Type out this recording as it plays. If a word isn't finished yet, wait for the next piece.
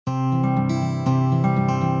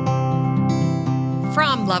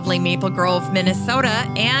from lovely Maple Grove, Minnesota,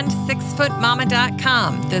 and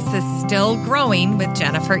 6footmama.com. This is Still Growing with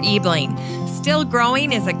Jennifer Ebling. Still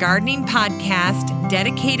Growing is a gardening podcast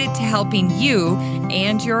dedicated to helping you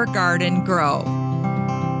and your garden grow.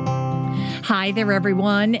 Hi there,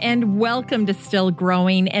 everyone, and welcome to Still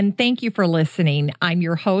Growing, and thank you for listening. I'm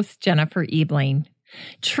your host, Jennifer Ebling.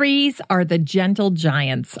 Trees are the gentle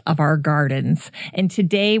giants of our gardens, and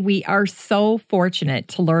today we are so fortunate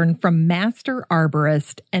to learn from master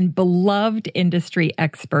arborist and beloved industry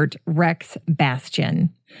expert Rex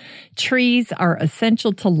Bastian. Trees are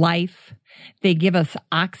essential to life. They give us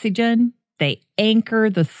oxygen, they anchor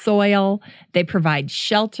the soil, they provide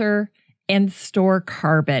shelter, and store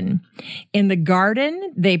carbon. In the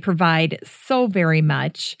garden, they provide so very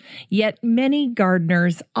much, yet many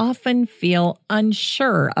gardeners often feel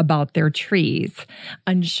unsure about their trees,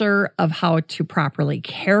 unsure of how to properly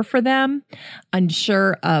care for them,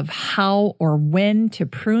 unsure of how or when to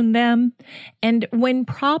prune them. And when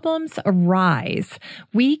problems arise,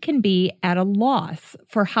 we can be at a loss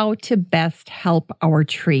for how to best help our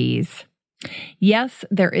trees. Yes,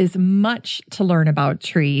 there is much to learn about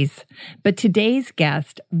trees, but today's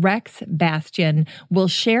guest, Rex Bastian, will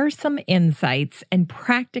share some insights and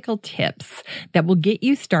practical tips that will get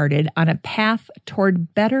you started on a path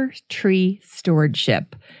toward better tree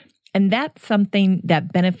stewardship. And that's something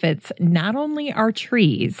that benefits not only our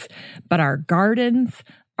trees, but our gardens,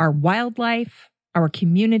 our wildlife, our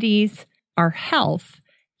communities, our health,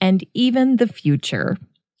 and even the future.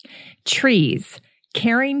 Trees.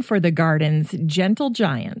 Caring for the Garden's Gentle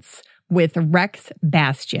Giants with Rex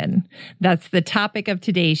Bastian. That's the topic of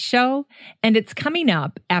today's show, and it's coming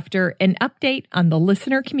up after an update on the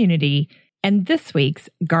listener community and this week's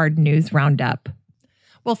Garden News Roundup.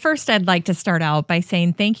 Well, first, I'd like to start out by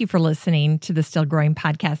saying thank you for listening to the Still Growing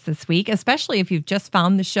podcast this week, especially if you've just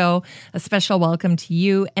found the show. A special welcome to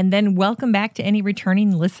you, and then welcome back to any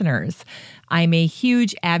returning listeners. I'm a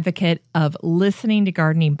huge advocate of listening to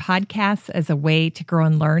gardening podcasts as a way to grow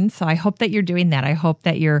and learn. So I hope that you're doing that. I hope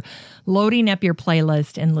that you're loading up your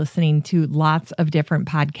playlist and listening to lots of different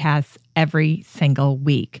podcasts every single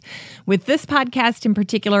week. With this podcast in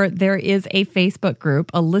particular, there is a Facebook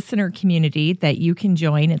group, a listener community that you can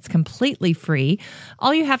join. It's completely free.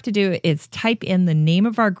 All you have to do is type in the name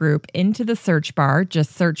of our group into the search bar.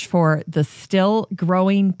 Just search for the Still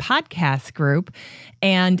Growing Podcast group,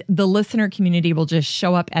 and the listener community will just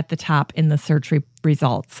show up at the top in the search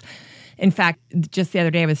results. In fact, just the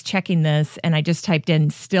other day I was checking this and I just typed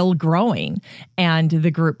in Still Growing and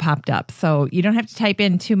the group popped up. So you don't have to type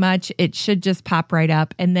in too much. It should just pop right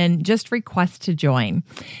up, and then just request to join.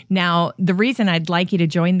 Now, the reason I'd like you to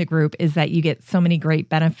join the group is that you get so many great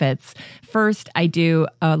benefits. First, I do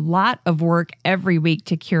a lot of work every week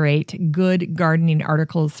to curate good gardening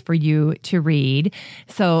articles for you to read.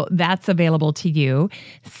 So that's available to you.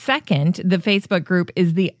 Second, the Facebook group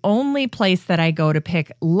is the only place that I go to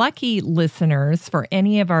pick lucky listeners for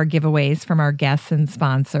any of our giveaways from our guests and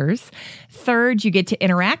sponsors. Third, you get to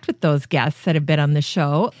interact with those guests that have been on the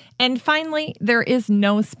show. And finally, there is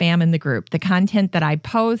no spam in the group. The content that I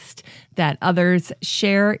post, that others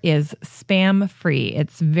share, is spam free.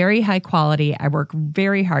 It's very high quality. I work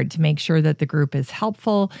very hard to make sure that the group is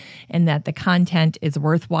helpful and that the content is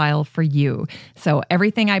worthwhile for you. So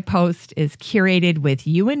everything I post is curated with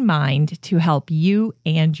you in mind to help you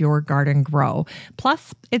and your garden grow.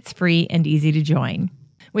 Plus, it's free and easy to join.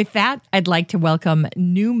 With that, I'd like to welcome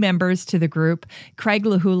new members to the group. Craig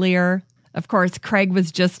LaHoulier. Of course, Craig was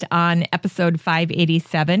just on episode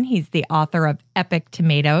 587. He's the author of Epic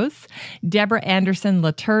Tomatoes. Deborah Anderson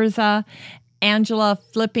Laterza, Angela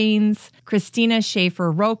Flippings, Christina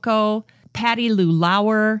Schaefer-Rocco, Patty Lou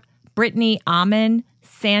Lauer, Brittany Amon,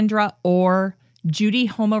 Sandra Orr, Judy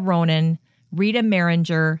Homa-Ronan, Rita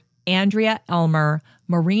Maringer, Andrea Elmer,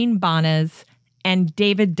 Maureen Bonas, and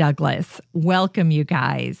David Douglas. Welcome, you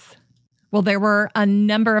guys. Well, there were a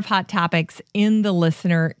number of hot topics in the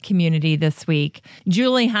listener community this week.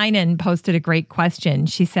 Julie Heinen posted a great question.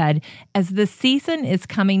 She said, as the season is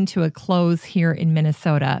coming to a close here in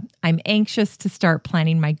Minnesota, I'm anxious to start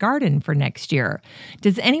planning my garden for next year.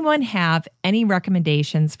 Does anyone have any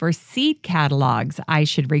recommendations for seed catalogs I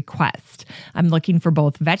should request? I'm looking for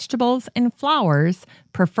both vegetables and flowers,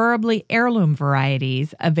 preferably heirloom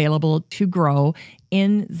varieties, available to grow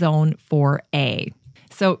in Zone 4A.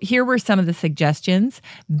 So here were some of the suggestions.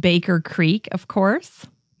 Baker Creek, of course,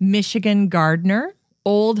 Michigan Gardener,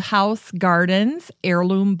 Old House Gardens,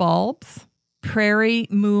 Heirloom Bulbs, Prairie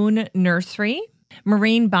Moon Nursery.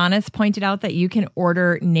 Maureen Bonas pointed out that you can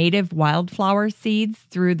order native wildflower seeds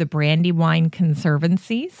through the Brandywine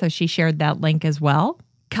Conservancy, so she shared that link as well.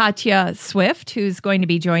 Katya Swift, who's going to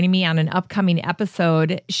be joining me on an upcoming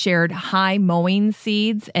episode, shared high mowing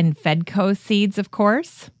seeds and Fedco seeds, of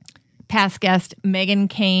course. Past guest Megan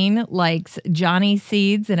Kane likes Johnny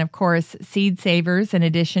seeds and, of course, Seed Savers in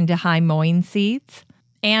addition to high mowing seeds.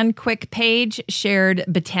 And Quick Page shared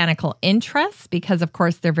botanical interests because, of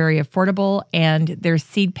course, they're very affordable and their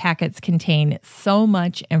seed packets contain so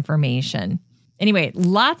much information. Anyway,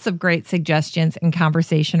 lots of great suggestions and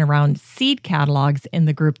conversation around seed catalogs in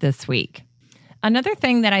the group this week. Another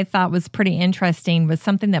thing that I thought was pretty interesting was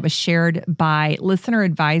something that was shared by Listener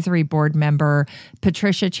Advisory Board member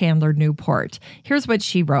Patricia Chandler Newport. Here's what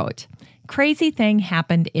she wrote. Crazy thing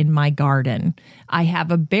happened in my garden. I have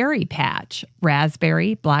a berry patch,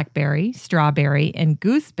 raspberry, blackberry, strawberry, and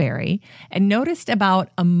gooseberry, and noticed about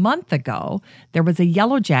a month ago there was a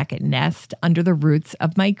yellow jacket nest under the roots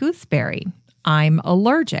of my gooseberry. I'm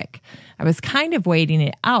allergic. I was kind of waiting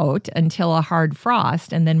it out until a hard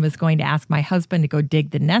frost and then was going to ask my husband to go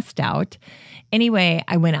dig the nest out. Anyway,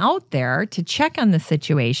 I went out there to check on the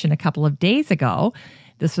situation a couple of days ago.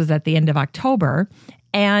 This was at the end of October.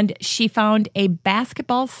 And she found a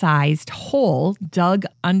basketball-sized hole dug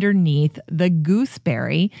underneath the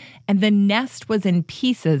gooseberry, and the nest was in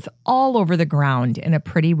pieces all over the ground in a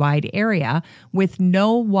pretty wide area with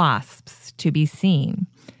no wasps to be seen.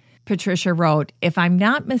 Patricia wrote, if I'm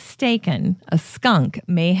not mistaken, a skunk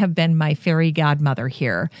may have been my fairy godmother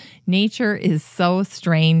here. Nature is so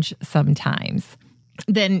strange sometimes.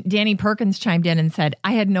 Then Danny Perkins chimed in and said,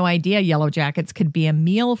 I had no idea yellow jackets could be a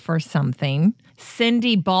meal for something.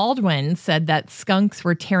 Cindy Baldwin said that skunks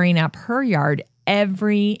were tearing up her yard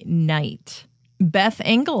every night. Beth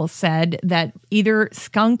Engel said that either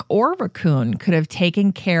skunk or raccoon could have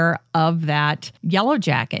taken care of that yellow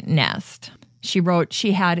jacket nest. She wrote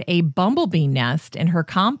she had a bumblebee nest in her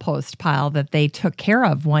compost pile that they took care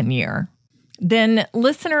of one year. Then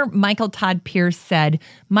listener Michael Todd Pierce said,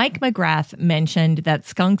 Mike McGrath mentioned that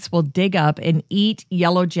skunks will dig up and eat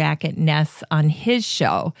yellow jacket nests on his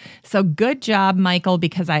show. So good job, Michael,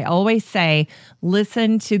 because I always say,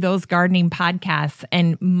 listen to those gardening podcasts.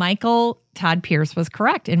 And Michael Todd Pierce was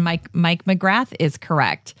correct, and Mike McGrath is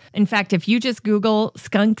correct. In fact, if you just Google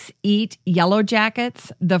skunks eat yellow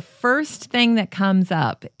jackets, the first thing that comes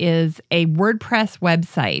up is a WordPress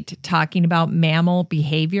website talking about mammal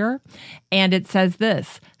behavior. And it says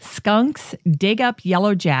this, skunks dig up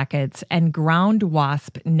yellow jackets and ground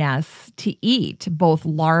wasp nests to eat both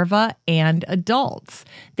larvae and adults.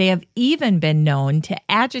 They have even been known to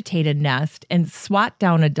agitate a nest and swat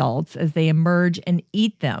down adults as they emerge and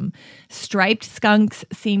eat them. Striped skunks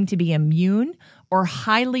seem to be immune or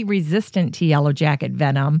highly resistant to yellow jacket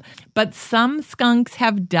venom, but some skunks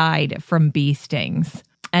have died from bee stings.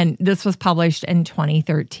 And this was published in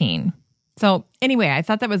 2013. So anyway, I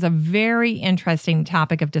thought that was a very interesting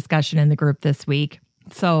topic of discussion in the group this week.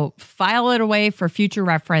 So file it away for future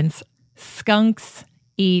reference. Skunks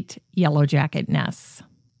eat yellow jacket nests.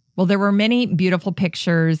 Well, there were many beautiful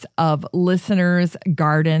pictures of listeners'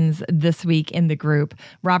 gardens this week in the group.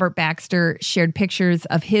 Robert Baxter shared pictures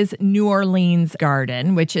of his New Orleans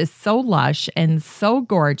garden, which is so lush and so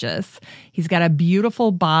gorgeous. He's got a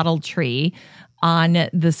beautiful bottle tree on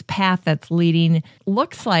this path that's leading,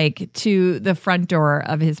 looks like, to the front door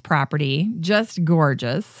of his property. Just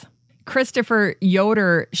gorgeous. Christopher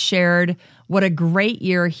Yoder shared what a great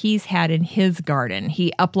year he's had in his garden.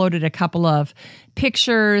 He uploaded a couple of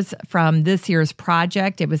pictures from this year's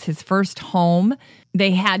project. It was his first home.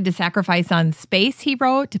 They had to sacrifice on space, he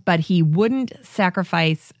wrote, but he wouldn't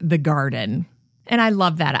sacrifice the garden. And I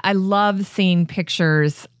love that. I love seeing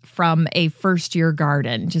pictures from a first-year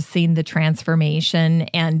garden, just seeing the transformation.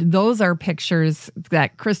 And those are pictures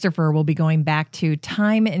that Christopher will be going back to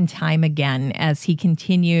time and time again as he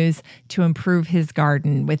continues to improve his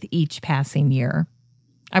garden with each passing year.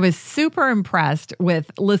 I was super impressed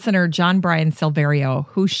with listener John Brian Silverio,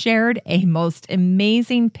 who shared a most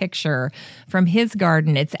amazing picture from his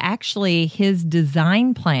garden. It's actually his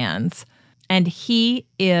design plans, and he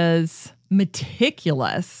is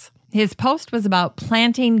meticulous. His post was about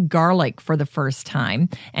planting garlic for the first time,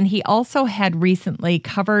 and he also had recently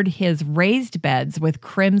covered his raised beds with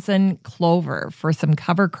crimson clover for some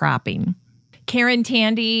cover cropping. Karen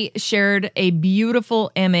Tandy shared a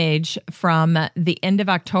beautiful image from the end of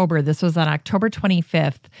October. This was on October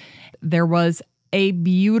 25th. There was a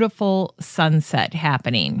beautiful sunset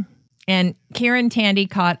happening. And Karen Tandy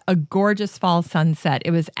caught a gorgeous fall sunset.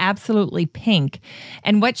 It was absolutely pink.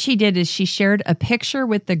 And what she did is she shared a picture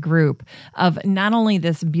with the group of not only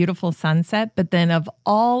this beautiful sunset, but then of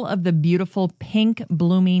all of the beautiful pink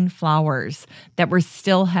blooming flowers that were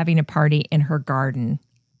still having a party in her garden.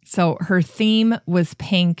 So her theme was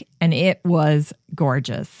pink, and it was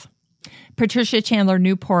gorgeous. Patricia Chandler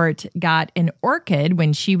Newport got an orchid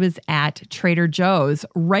when she was at Trader Joe's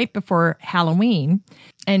right before Halloween.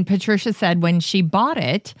 And Patricia said when she bought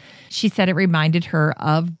it, she said it reminded her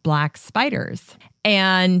of black spiders.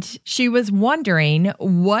 And she was wondering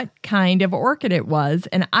what kind of orchid it was.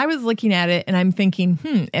 And I was looking at it and I'm thinking,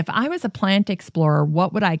 if I was a plant explorer,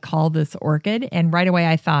 what would I call this orchid? And right away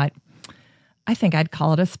I thought, I think I'd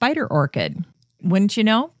call it a spider orchid. Wouldn't you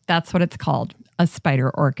know? That's what it's called, a spider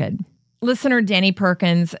orchid. Listener Danny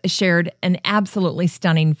Perkins shared an absolutely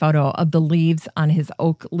stunning photo of the leaves on his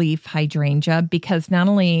oak leaf hydrangea because not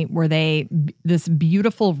only were they this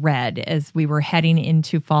beautiful red as we were heading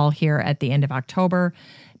into fall here at the end of October,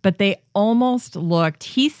 but they almost looked,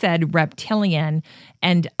 he said, reptilian,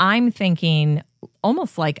 and I'm thinking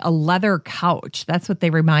almost like a leather couch. That's what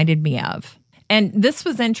they reminded me of. And this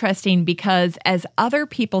was interesting because as other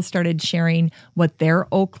people started sharing what their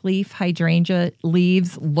oak leaf hydrangea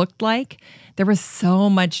leaves looked like, there was so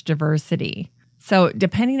much diversity. So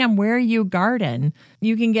depending on where you garden,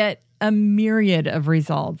 you can get a myriad of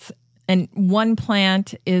results. And one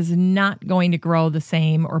plant is not going to grow the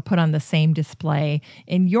same or put on the same display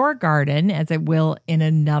in your garden as it will in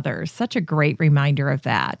another. Such a great reminder of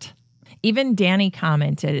that. Even Danny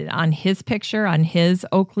commented on his picture, on his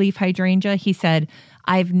oak leaf hydrangea. He said,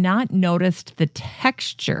 I've not noticed the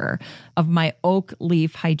texture of my oak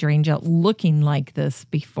leaf hydrangea looking like this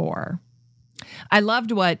before. I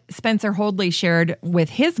loved what Spencer Hoadley shared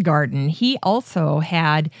with his garden. He also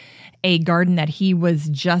had a garden that he was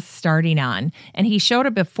just starting on. And he showed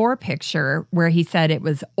a before picture where he said it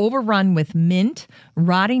was overrun with mint,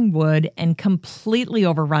 rotting wood, and completely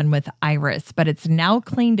overrun with iris. But it's now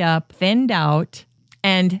cleaned up, thinned out,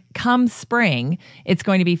 and come spring, it's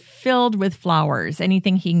going to be filled with flowers,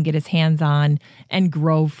 anything he can get his hands on and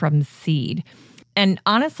grow from seed. And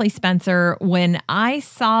honestly, Spencer, when I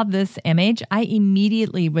saw this image, I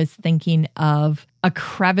immediately was thinking of a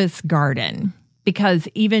crevice garden. Because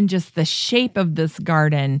even just the shape of this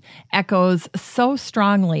garden echoes so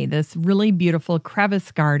strongly this really beautiful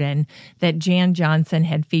crevice garden that Jan Johnson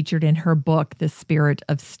had featured in her book, The Spirit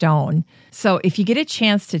of Stone. So if you get a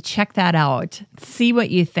chance to check that out, see what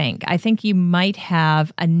you think. I think you might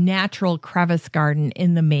have a natural crevice garden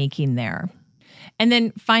in the making there. And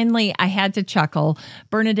then finally, I had to chuckle.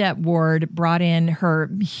 Bernadette Ward brought in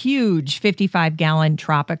her huge 55-gallon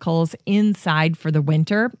tropicals inside for the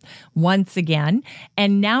winter once again.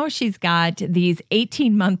 And now she's got these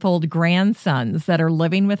 18-month-old grandsons that are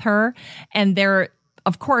living with her. And they're,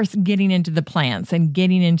 of course, getting into the plants and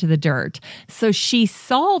getting into the dirt. So she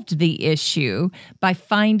solved the issue by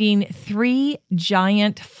finding 3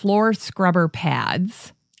 giant floor scrubber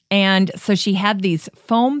pads. And so she had these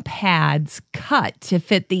foam pads cut to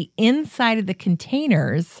fit the inside of the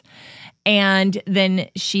containers. And then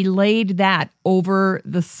she laid that over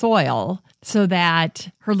the soil so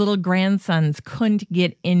that her little grandsons couldn't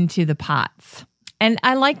get into the pots. And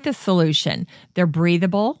I like this solution. They're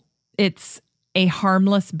breathable. It's a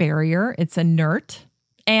harmless barrier. It's inert.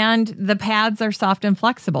 And the pads are soft and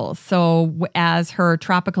flexible. So as her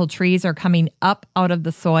tropical trees are coming up out of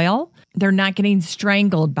the soil, they're not getting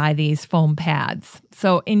strangled by these foam pads.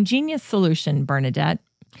 So ingenious solution, Bernadette.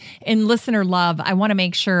 In listener love, I want to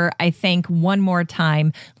make sure I thank one more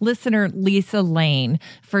time listener Lisa Lane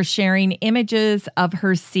for sharing images of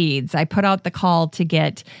her seeds. I put out the call to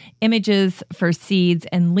get images for seeds,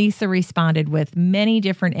 and Lisa responded with many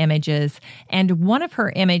different images. And one of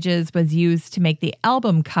her images was used to make the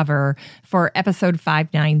album cover for episode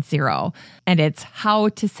 590. And it's How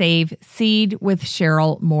to Save Seed with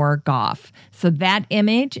Cheryl Moore Goff. So that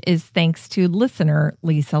image is thanks to listener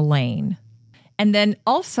Lisa Lane. And then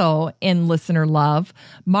also in listener love,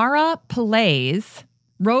 Mara Pelays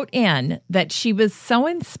wrote in that she was so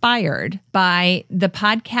inspired by the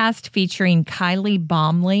podcast featuring Kylie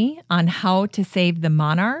Baumley on how to save the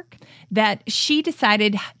monarch that she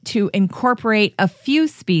decided to incorporate a few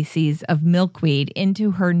species of milkweed into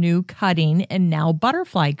her new cutting and now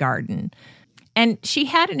butterfly garden. And she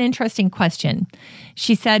had an interesting question.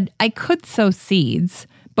 She said, I could sow seeds,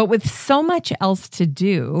 but with so much else to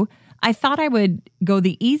do, I thought I would go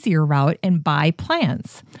the easier route and buy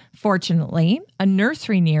plants. Fortunately, a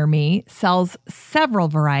nursery near me sells several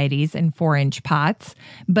varieties in 4-inch pots,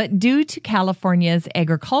 but due to California's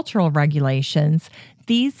agricultural regulations,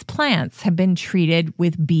 these plants have been treated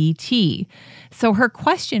with BT. So her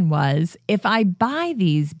question was, if I buy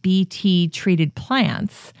these BT treated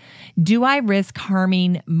plants, do I risk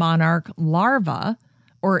harming monarch larvae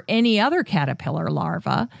or any other caterpillar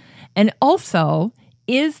larva? And also,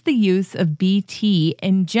 is the use of BT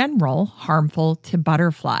in general harmful to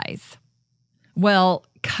butterflies? Well,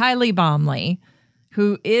 Kylie Baumley,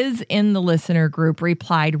 who is in the listener group,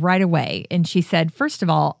 replied right away. And she said, first of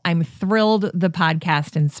all, I'm thrilled the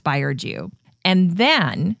podcast inspired you. And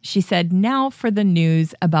then she said, now for the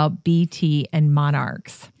news about BT and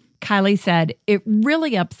monarchs. Kylie said, it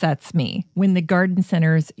really upsets me when the garden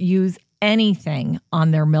centers use anything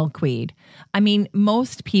on their milkweed. I mean,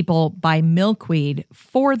 most people buy milkweed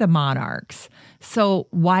for the monarchs. So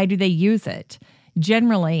why do they use it?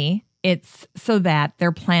 Generally, it's so that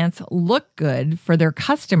their plants look good for their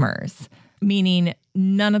customers, meaning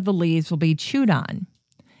none of the leaves will be chewed on.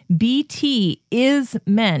 BT is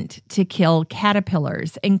meant to kill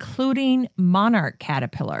caterpillars, including monarch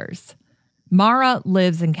caterpillars. Mara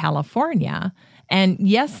lives in California, and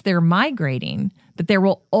yes, they're migrating, but there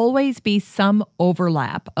will always be some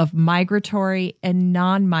overlap of migratory and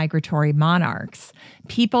non-migratory monarchs.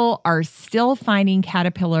 People are still finding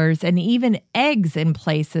caterpillars and even eggs in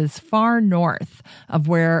places far north of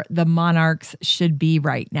where the monarchs should be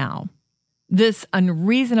right now. This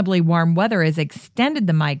unreasonably warm weather has extended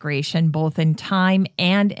the migration both in time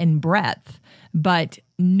and in breadth. But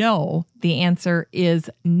no, the answer is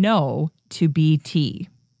no to BT.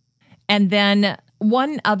 And then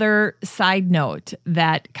one other side note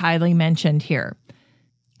that Kylie mentioned here.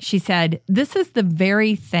 She said, this is the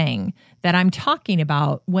very thing that I'm talking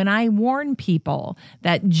about when I warn people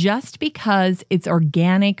that just because it's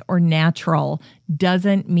organic or natural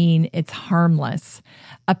doesn't mean it's harmless.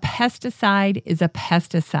 A pesticide is a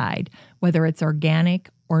pesticide, whether it's organic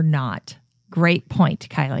or not. Great point,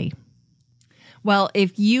 Kylie. Well,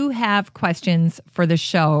 if you have questions for the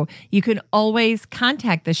show, you can always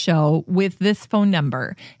contact the show with this phone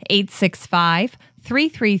number,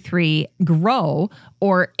 865-333-GROW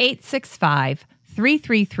or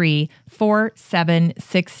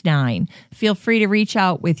 865-333-4769. Feel free to reach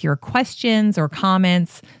out with your questions or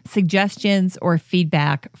comments, suggestions, or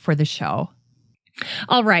feedback for the show.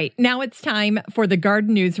 All right, now it's time for the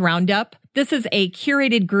Garden News Roundup. This is a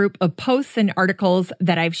curated group of posts and articles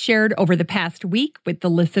that I've shared over the past week with the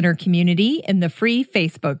listener community in the free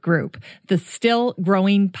Facebook group, the Still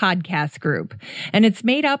Growing Podcast group. And it's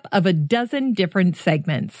made up of a dozen different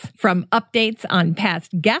segments, from updates on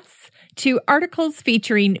past guests to articles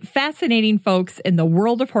featuring fascinating folks in the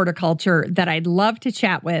world of horticulture that I'd love to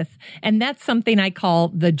chat with. And that's something I call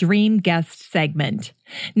the Dream Guest segment.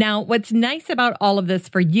 Now, what's nice about all of this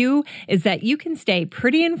for you is that you can stay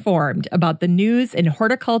pretty informed about the news in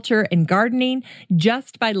horticulture and gardening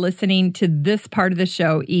just by listening to this part of the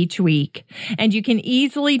show each week. And you can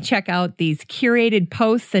easily check out these curated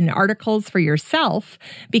posts and articles for yourself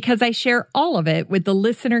because I share all of it with the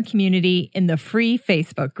listener community in the free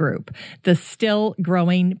Facebook group, the Still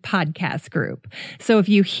Growing Podcast group. So if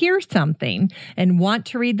you hear something and want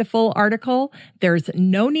to read the full article, there's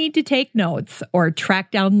no need to take notes or track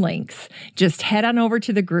down links. Just head on over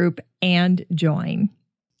to the group and join.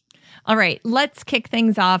 All right, let's kick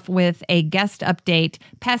things off with a guest update.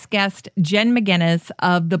 Past guest Jen McGinnis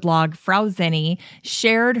of the blog Frau Zinni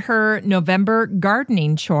shared her November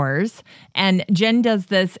gardening chores, and Jen does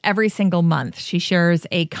this every single month. She shares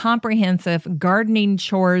a comprehensive gardening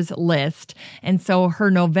chores list, and so her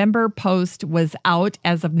November post was out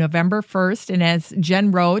as of November 1st, and as Jen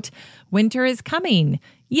wrote, winter is coming.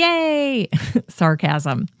 Yay!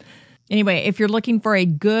 Sarcasm. Anyway, if you're looking for a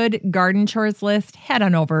good garden chores list, head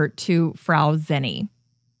on over to Frau Zinni.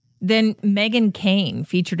 Then Megan Kane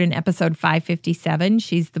featured in episode 557.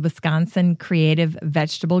 She's the Wisconsin creative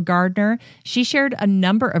vegetable gardener. She shared a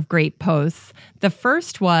number of great posts. The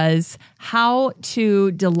first was how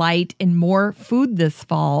to delight in more food this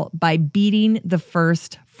fall by beating the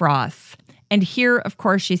first frosts. And here, of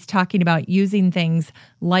course, she's talking about using things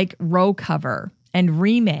like row cover and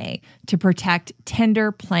remay to protect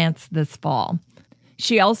tender plants this fall.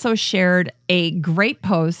 She also shared a great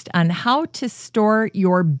post on how to store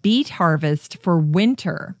your beet harvest for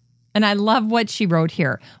winter. And I love what she wrote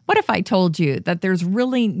here. What if I told you that there's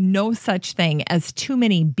really no such thing as too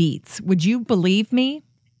many beets? Would you believe me?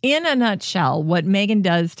 In a nutshell, what Megan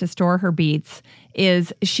does to store her beets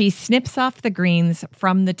is she snips off the greens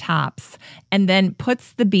from the tops and then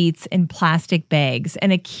puts the beets in plastic bags.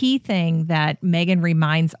 And a key thing that Megan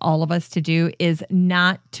reminds all of us to do is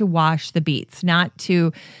not to wash the beets, not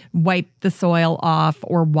to wipe the soil off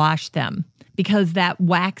or wash them, because that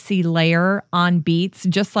waxy layer on beets,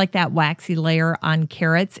 just like that waxy layer on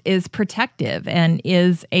carrots, is protective and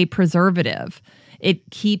is a preservative. It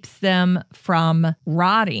keeps them from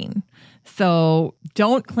rotting. So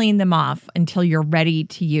don't clean them off until you're ready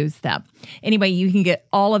to use them. Anyway, you can get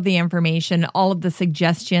all of the information, all of the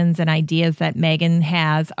suggestions and ideas that Megan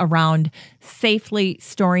has around safely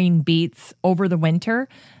storing beets over the winter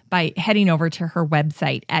by heading over to her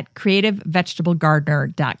website at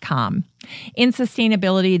creativevegetablegardener.com. In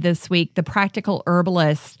sustainability this week, the Practical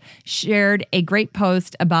Herbalist shared a great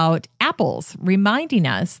post about apples, reminding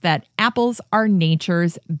us that apples are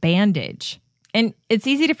nature's bandage. And it's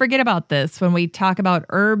easy to forget about this when we talk about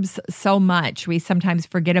herbs so much. We sometimes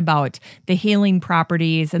forget about the healing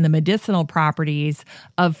properties and the medicinal properties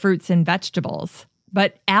of fruits and vegetables.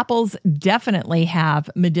 But apples definitely have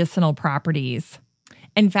medicinal properties.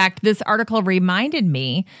 In fact, this article reminded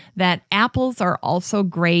me that apples are also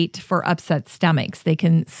great for upset stomachs. They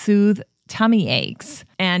can soothe tummy aches.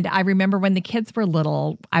 And I remember when the kids were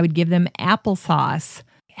little, I would give them applesauce.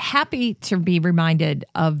 Happy to be reminded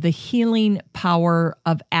of the healing power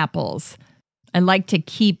of apples. I like to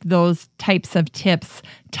keep those types of tips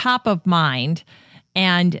top of mind.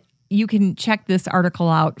 And you can check this article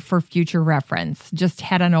out for future reference. Just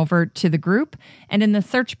head on over to the group and in the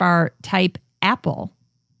search bar, type apple.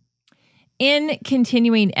 In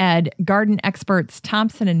continuing ed, garden experts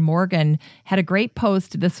Thompson and Morgan had a great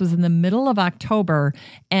post. This was in the middle of October,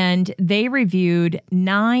 and they reviewed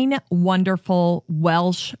 9 wonderful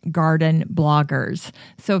Welsh garden bloggers.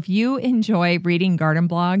 So if you enjoy reading garden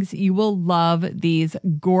blogs, you will love these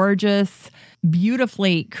gorgeous,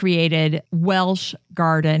 beautifully created Welsh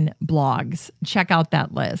garden blogs. Check out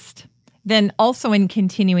that list. Then also in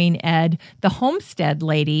continuing ed, the Homestead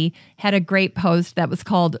lady had a great post that was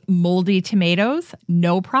called Moldy Tomatoes,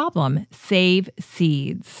 No Problem, Save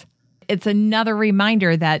Seeds. It's another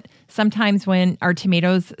reminder that sometimes when our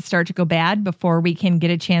tomatoes start to go bad before we can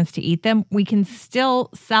get a chance to eat them, we can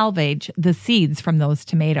still salvage the seeds from those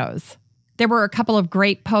tomatoes. There were a couple of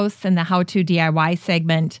great posts in the How to DIY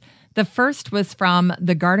segment. The first was from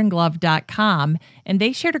thegardenglove.com, and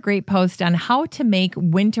they shared a great post on how to make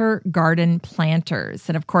winter garden planters.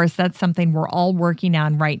 And of course, that's something we're all working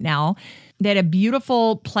on right now. They had a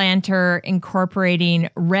beautiful planter incorporating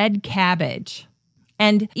red cabbage.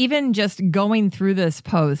 And even just going through this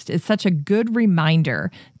post is such a good reminder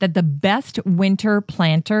that the best winter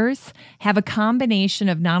planters have a combination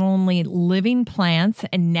of not only living plants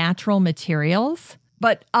and natural materials,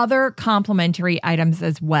 but other complementary items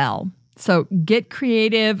as well. So get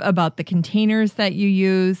creative about the containers that you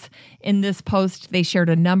use. In this post, they shared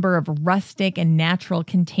a number of rustic and natural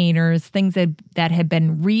containers, things that have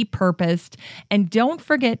been repurposed. And don't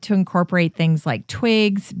forget to incorporate things like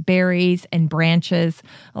twigs, berries, and branches.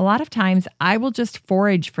 A lot of times, I will just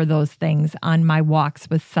forage for those things on my walks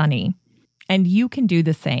with Sunny. And you can do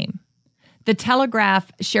the same. The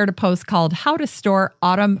Telegraph shared a post called How to Store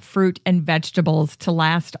Autumn Fruit and Vegetables to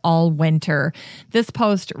Last All Winter. This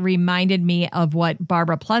post reminded me of what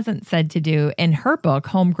Barbara Pleasant said to do in her book,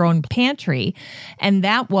 Homegrown Pantry, and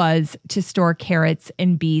that was to store carrots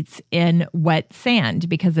and beets in wet sand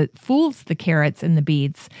because it fools the carrots and the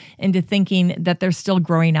beets into thinking that they're still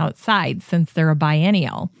growing outside since they're a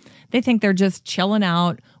biennial. They think they're just chilling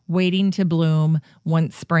out, waiting to bloom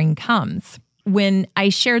once spring comes. When I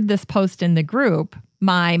shared this post in the group,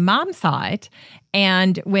 my mom saw it.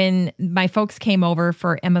 And when my folks came over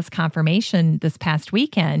for Emma's confirmation this past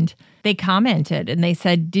weekend, they commented and they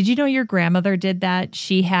said, "Did you know your grandmother did that?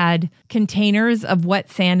 She had containers of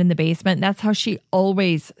wet sand in the basement. That's how she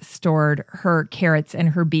always stored her carrots and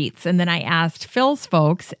her beets." And then I asked Phil's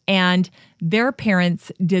folks, and their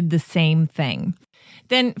parents did the same thing.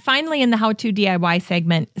 Then finally, in the How to DIY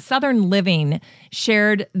segment, Southern Living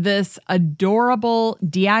shared this adorable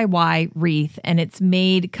DIY wreath, and it's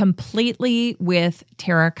made completely with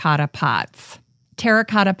terracotta pots.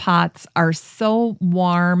 Terracotta pots are so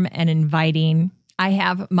warm and inviting. I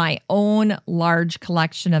have my own large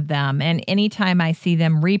collection of them, and anytime I see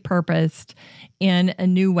them repurposed in a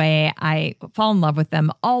new way, I fall in love with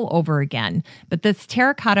them all over again. But this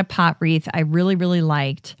terracotta pot wreath I really, really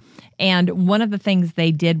liked. And one of the things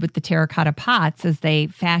they did with the terracotta pots is they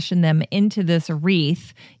fashioned them into this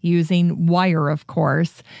wreath using wire, of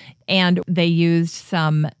course. And they used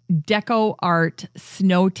some deco art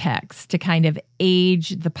snow text to kind of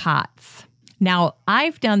age the pots. Now,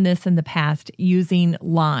 I've done this in the past using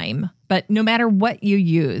lime, but no matter what you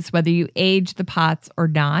use, whether you age the pots or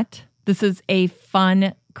not, this is a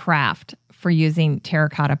fun craft for using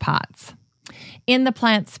terracotta pots. In the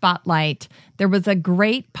Plant Spotlight, there was a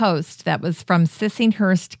great post that was from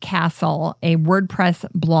Sissinghurst Castle, a WordPress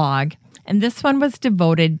blog, and this one was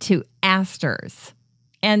devoted to asters.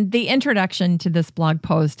 And the introduction to this blog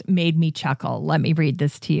post made me chuckle. Let me read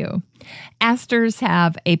this to you. Asters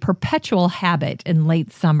have a perpetual habit in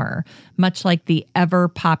late summer, much like the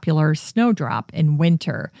ever-popular snowdrop in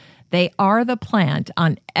winter. They are the plant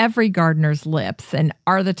on every gardener's lips and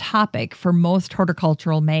are the topic for most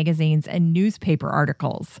horticultural magazines and newspaper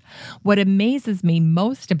articles. What amazes me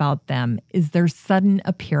most about them is their sudden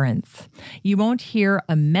appearance. You won't hear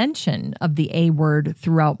a mention of the A word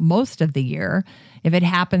throughout most of the year. If it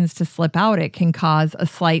happens to slip out, it can cause a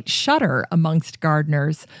slight shudder amongst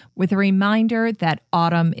gardeners with a reminder that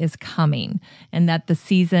autumn is coming and that the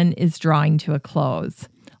season is drawing to a close.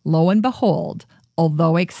 Lo and behold,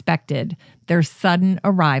 although expected, their sudden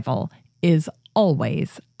arrival is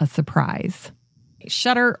always a surprise.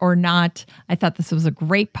 Shudder or not, I thought this was a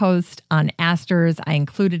great post on asters. I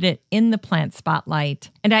included it in the plant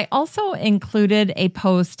spotlight. And I also included a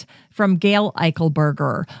post from Gail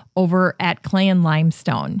Eichelberger over at Clay and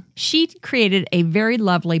Limestone. She created a very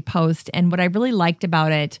lovely post, and what I really liked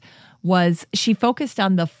about it was she focused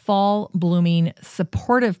on the fall blooming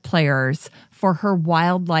supportive players for her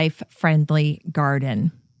wildlife-friendly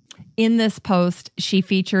garden. In this post, she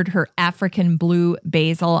featured her African blue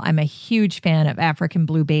basil. I'm a huge fan of African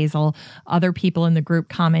blue basil. Other people in the group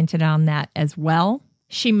commented on that as well.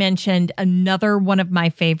 She mentioned another one of my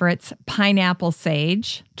favorites, pineapple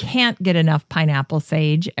sage. Can't get enough pineapple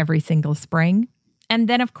sage every single spring. And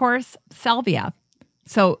then, of course, salvia.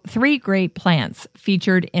 So 3 great plants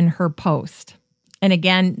featured in her post. And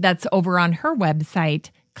again, that's over on her website,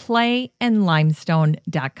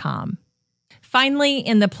 clayandlimestone.com. Finally,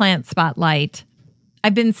 in the plant spotlight,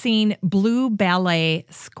 I've been seeing blue ballet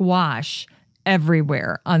squash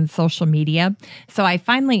everywhere on social media. So I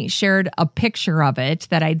finally shared a picture of it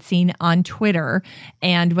that I'd seen on Twitter.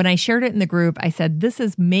 And when I shared it in the group, I said, this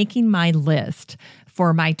is making my list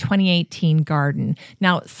for my 2018 garden.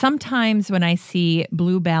 Now, sometimes when I see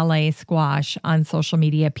blue ballet squash on social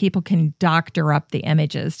media, people can doctor up the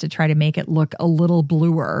images to try to make it look a little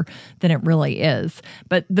bluer than it really is.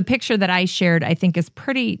 But the picture that I shared, I think, is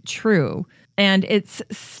pretty true. And it's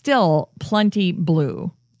still plenty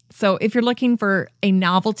blue. So if you're looking for a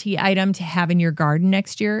novelty item to have in your garden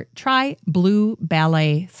next year, try blue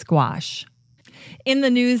ballet squash. In the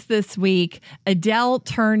news this week, Adele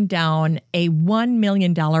turned down a $1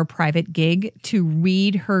 million private gig to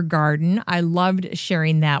read her garden. I loved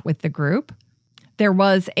sharing that with the group. There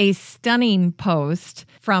was a stunning post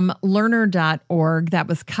from learner.org that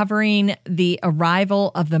was covering the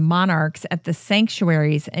arrival of the monarchs at the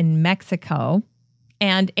sanctuaries in Mexico.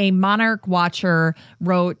 And a monarch watcher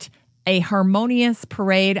wrote, "A harmonious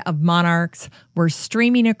parade of monarchs were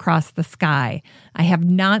streaming across the sky. I have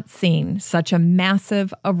not seen such a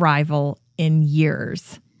massive arrival in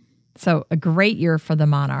years." So a great year for the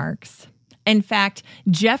monarchs. In fact,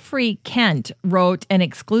 Jeffrey Kent wrote an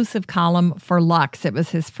exclusive column for Lux. It was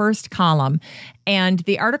his first column. And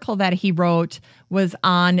the article that he wrote was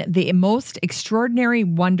on the most extraordinary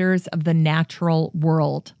wonders of the natural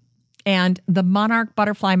world. And the monarch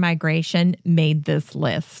butterfly migration made this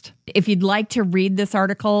list. If you'd like to read this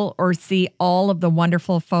article or see all of the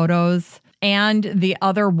wonderful photos and the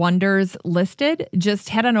other wonders listed, just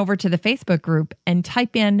head on over to the Facebook group and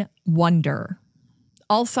type in wonder.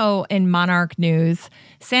 Also in monarch news,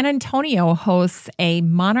 San Antonio hosts a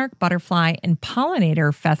monarch butterfly and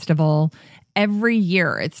pollinator festival every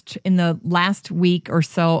year. It's in the last week or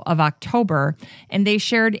so of October, and they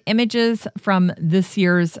shared images from this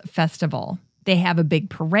year's festival. They have a big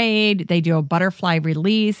parade. They do a butterfly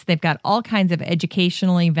release. They've got all kinds of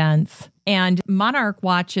educational events. And Monarch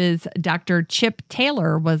Watch's Dr. Chip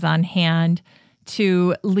Taylor was on hand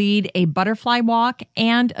to lead a butterfly walk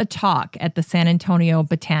and a talk at the San Antonio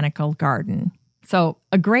Botanical Garden. So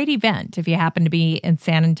a great event. If you happen to be in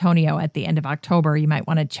San Antonio at the end of October, you might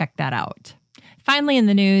want to check that out. Finally, in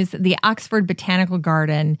the news, the Oxford Botanical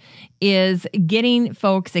Garden is getting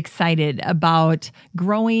folks excited about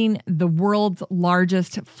growing the world's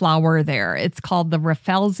largest flower there. It's called the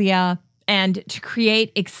Rafflesia. And to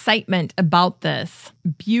create excitement about this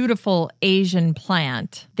beautiful Asian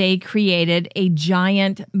plant, they created a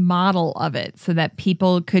giant model of it so that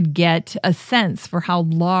people could get a sense for how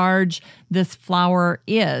large this flower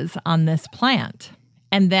is on this plant.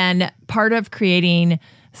 And then part of creating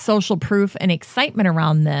social proof and excitement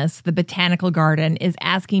around this, the Botanical Garden is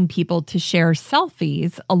asking people to share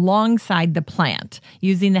selfies alongside the plant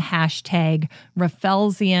using the hashtag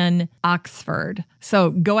RafflesianOxford.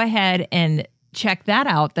 So go ahead and check that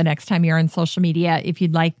out the next time you're on social media if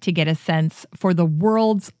you'd like to get a sense for the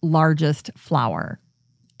world's largest flower.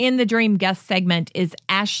 In the Dream Guest segment is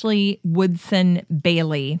Ashley Woodson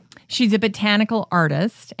Bailey. She's a botanical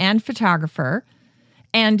artist and photographer.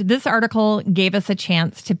 And this article gave us a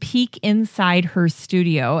chance to peek inside her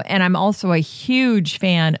studio. And I'm also a huge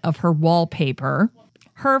fan of her wallpaper.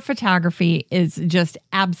 Her photography is just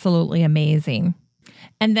absolutely amazing.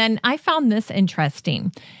 And then I found this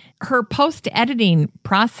interesting. Her post-editing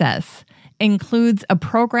process includes a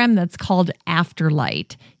program that's called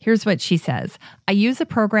Afterlight. Here's what she says. I use a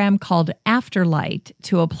program called Afterlight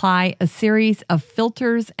to apply a series of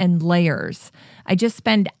filters and layers. I just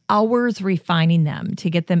spend hours refining them to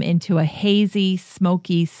get them into a hazy,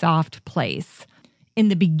 smoky, soft place. In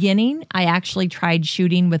the beginning, I actually tried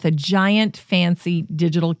shooting with a giant fancy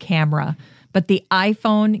digital camera, but the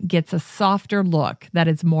iPhone gets a softer look that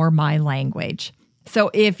is more my language. So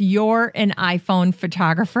if you're an iPhone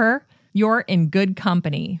photographer, you're in good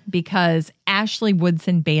company because Ashley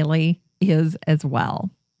Woodson Bailey is as well.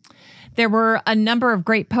 There were a number of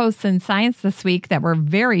great posts in Science this week that were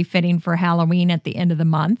very fitting for Halloween at the end of the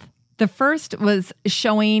month. The first was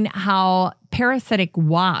showing how parasitic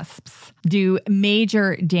wasps do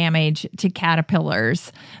major damage to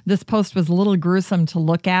caterpillars. This post was a little gruesome to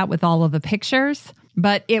look at with all of the pictures,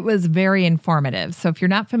 but it was very informative. So if you're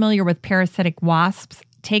not familiar with parasitic wasps,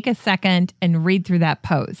 take a second and read through that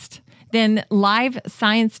post. Then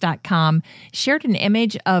LiveScience.com shared an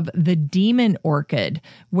image of the demon orchid,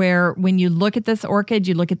 where when you look at this orchid,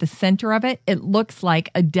 you look at the center of it, it looks like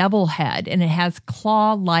a devil head and it has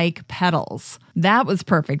claw-like petals. That was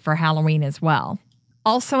perfect for Halloween as well.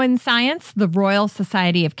 Also in Science, the Royal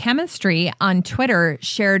Society of Chemistry on Twitter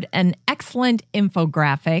shared an excellent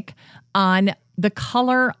infographic on the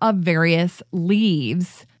color of various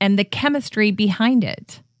leaves and the chemistry behind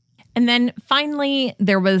it. And then finally,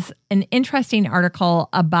 there was an interesting article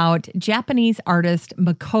about Japanese artist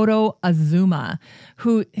Makoto Azuma,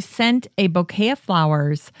 who sent a bouquet of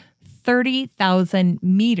flowers 30,000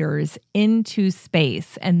 meters into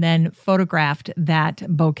space and then photographed that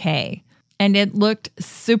bouquet. And it looked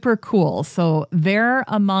super cool. So there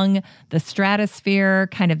among the stratosphere,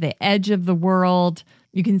 kind of the edge of the world,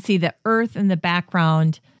 you can see the Earth in the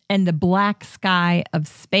background and the black sky of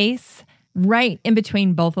space. Right in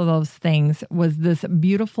between both of those things was this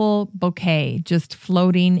beautiful bouquet just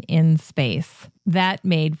floating in space. That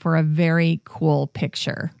made for a very cool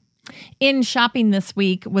picture. In shopping this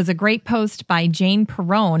week was a great post by Jane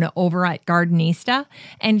Perrone over at Gardenista,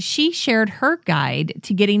 and she shared her guide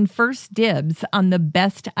to getting first dibs on the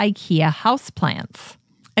best IKEA houseplants.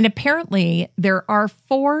 And apparently there are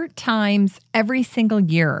 4 times every single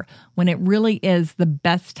year when it really is the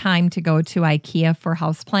best time to go to IKEA for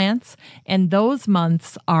houseplants. And those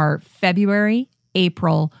months are February,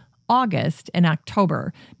 April, August, and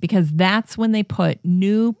October, because that's when they put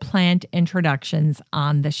new plant introductions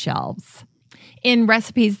on the shelves. In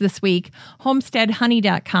recipes this week,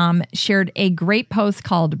 HomesteadHoney.com shared a great post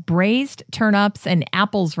called Braised Turnips and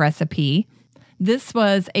Apples Recipe. This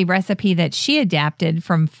was a recipe that she adapted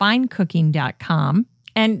from finecooking.com.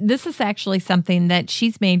 And this is actually something that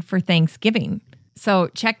she's made for Thanksgiving. So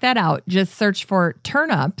check that out. Just search for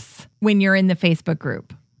turnips when you're in the Facebook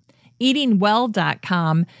group.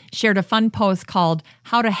 Eatingwell.com shared a fun post called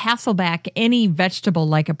How to Hasselback Any Vegetable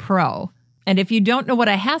Like a Pro. And if you don't know what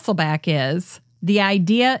a Hasselback is, the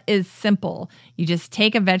idea is simple. You just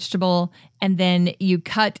take a vegetable and then you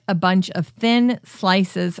cut a bunch of thin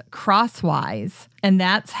slices crosswise, and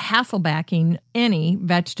that's Hasselbacking any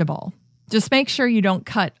vegetable. Just make sure you don't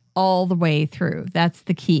cut all the way through. That's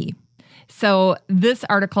the key. So this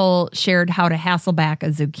article shared how to Hasselback a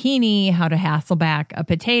zucchini, how to Hasselback a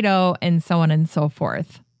potato, and so on and so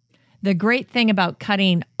forth. The great thing about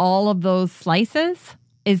cutting all of those slices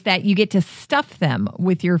is that you get to stuff them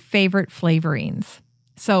with your favorite flavorings.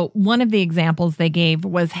 So one of the examples they gave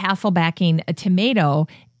was Hasselbacking a tomato,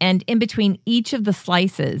 and in between each of the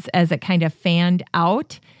slices, as it kind of fanned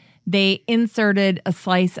out, they inserted a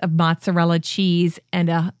slice of mozzarella cheese and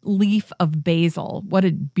a leaf of basil. What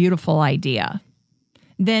a beautiful idea.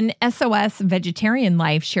 Then SOS Vegetarian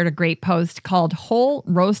Life shared a great post called Whole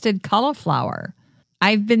Roasted Cauliflower.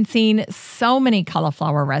 I've been seeing so many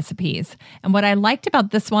cauliflower recipes, and what I liked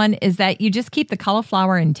about this one is that you just keep the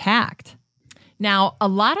cauliflower intact. Now, a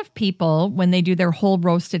lot of people, when they do their whole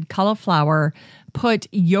roasted cauliflower, put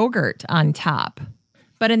yogurt on top.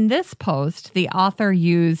 But in this post, the author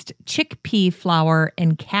used chickpea flour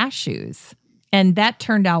and cashews, and that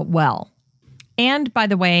turned out well. And by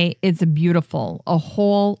the way, it's beautiful, a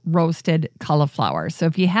whole roasted cauliflower. So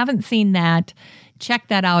if you haven't seen that, check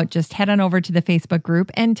that out. Just head on over to the Facebook group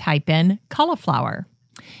and type in cauliflower.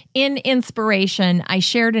 In inspiration, I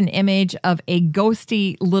shared an image of a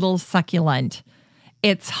ghosty little succulent.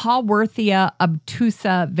 It's Haworthia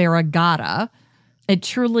obtusa variegata. It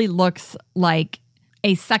truly looks like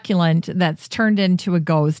a succulent that's turned into a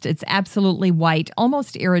ghost. It's absolutely white,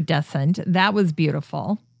 almost iridescent. That was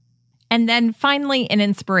beautiful. And then finally, an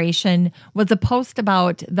inspiration was a post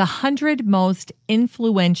about the 100 most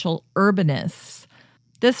influential urbanists.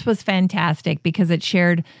 This was fantastic because it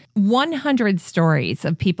shared 100 stories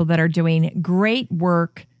of people that are doing great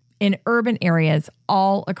work in urban areas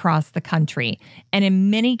all across the country. And in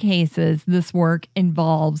many cases, this work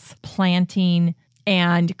involves planting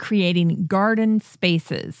and creating garden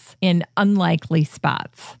spaces in unlikely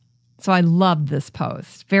spots. So I loved this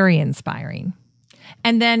post. Very inspiring.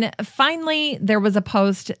 And then finally, there was a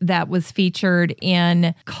post that was featured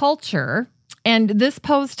in Culture. And this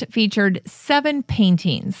post featured 7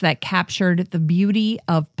 paintings that captured the beauty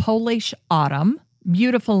of Polish autumn,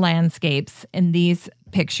 beautiful landscapes in these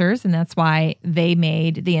pictures. And that's why they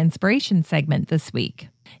made the inspiration segment this week.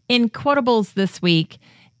 In Quotables this week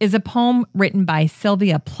is a poem written by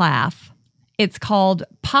Sylvia Plath. It's called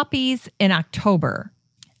Poppies in October.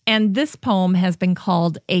 And this poem has been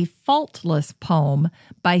called a faultless poem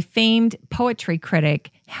by famed poetry critic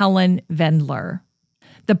Helen Vendler.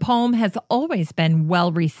 The poem has always been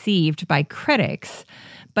well received by critics,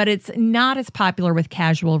 but it's not as popular with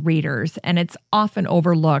casual readers, and it's often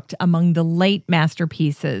overlooked among the late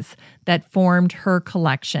masterpieces that formed her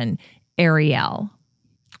collection, Ariel.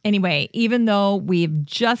 Anyway, even though we've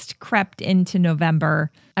just crept into November,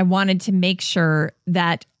 I wanted to make sure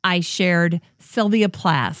that I shared Sylvia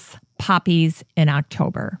Plath's Poppies in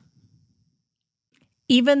October.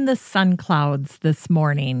 Even the sun clouds this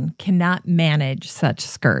morning cannot manage such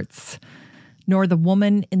skirts, nor the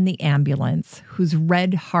woman in the ambulance whose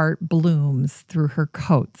red heart blooms through her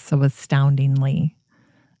coat so astoundingly.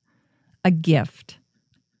 A gift,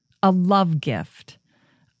 a love gift,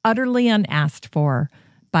 utterly unasked for,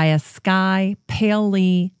 by a sky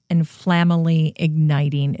palely and flammily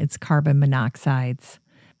igniting its carbon monoxides,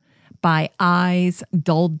 by eyes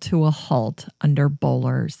dulled to a halt under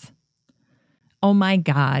bowlers. Oh my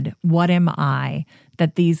God, what am I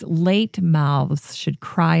that these late mouths should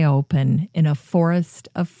cry open in a forest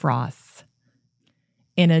of frosts,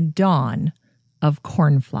 in a dawn of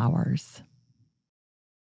cornflowers?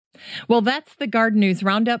 Well, that's the Garden News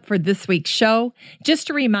Roundup for this week's show.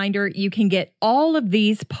 Just a reminder, you can get all of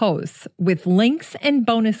these posts with links and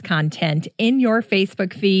bonus content in your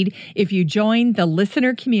Facebook feed if you join the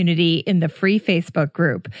listener community in the free Facebook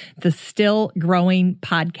group, the Still Growing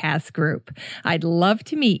Podcast group. I'd love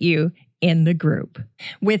to meet you in the group.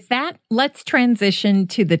 With that, let's transition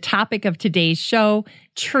to the topic of today's show,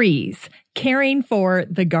 trees, caring for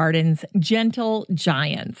the garden's gentle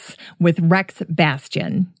giants with Rex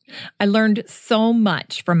Bastian. I learned so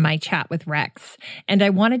much from my chat with Rex, and I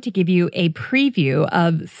wanted to give you a preview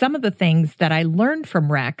of some of the things that I learned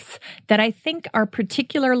from Rex that I think are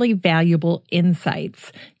particularly valuable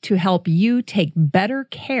insights to help you take better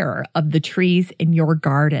care of the trees in your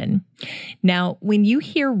garden. Now, when you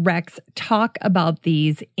hear Rex talk about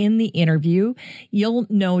these in the interview, you'll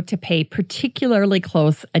know to pay particularly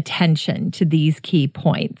close attention to these key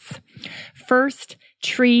points. First,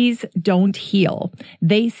 trees don't heal.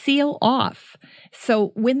 They seal off. So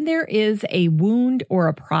when there is a wound or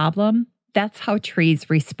a problem, that's how trees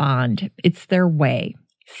respond. It's their way.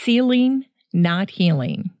 Sealing, not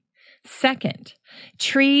healing. Second,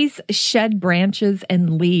 trees shed branches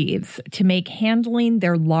and leaves to make handling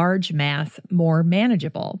their large mass more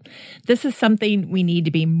manageable. This is something we need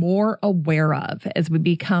to be more aware of as we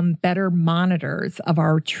become better monitors of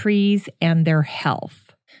our trees and their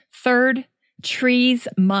health. Third, trees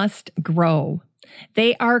must grow.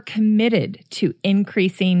 They are committed to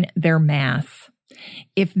increasing their mass.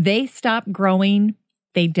 If they stop growing,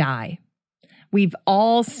 they die. We've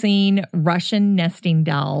all seen Russian nesting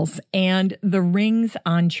dolls and the rings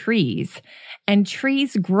on trees, and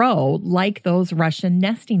trees grow like those Russian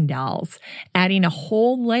nesting dolls, adding a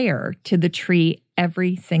whole layer to the tree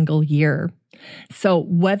every single year. So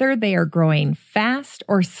whether they are growing fast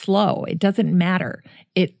or slow, it doesn't matter.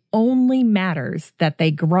 It only matters that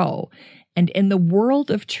they grow. And in the world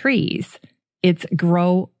of trees, it's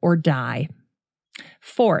grow or die.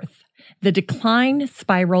 Fourth, the decline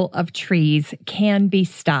spiral of trees can be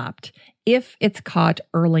stopped if it's caught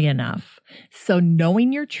early enough. So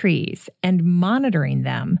knowing your trees and monitoring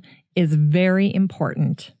them is very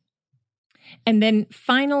important. And then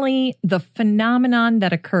finally, the phenomenon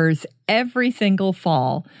that occurs every single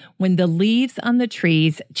fall when the leaves on the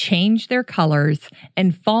trees change their colors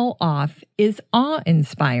and fall off is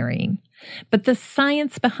awe-inspiring. But the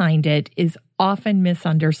science behind it is often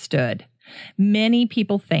misunderstood. Many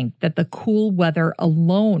people think that the cool weather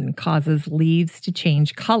alone causes leaves to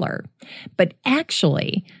change color. But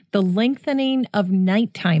actually, the lengthening of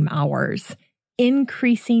nighttime hours,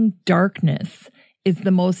 increasing darkness, is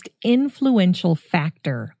the most influential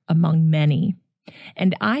factor among many.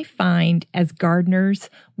 And I find as gardeners,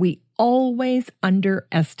 we always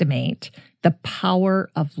underestimate the power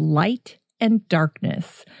of light and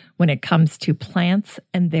darkness when it comes to plants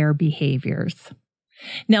and their behaviors.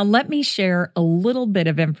 Now, let me share a little bit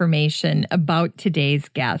of information about today's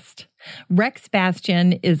guest. Rex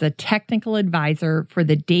Bastian is a technical advisor for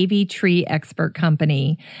the Davey Tree Expert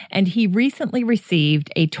Company, and he recently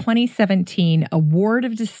received a 2017 Award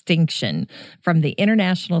of Distinction from the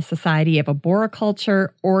International Society of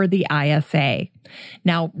Arboriculture, or the ISA.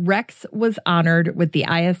 Now, Rex was honored with the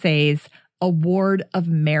ISA's Award of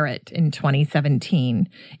Merit in 2017.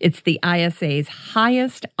 It's the ISA's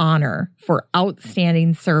highest honor for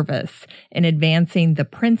outstanding service in advancing the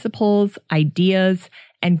principles, ideas,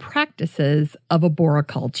 and practices of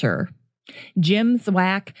arboriculture. Jim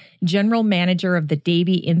Zwack, General Manager of the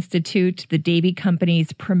Davey Institute, the Davey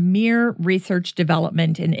Company's premier research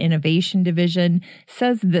development and innovation division,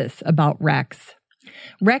 says this about Rex.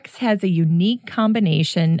 Rex has a unique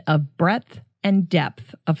combination of breadth and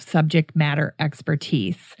depth of subject matter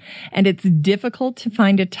expertise, and it's difficult to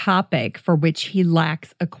find a topic for which he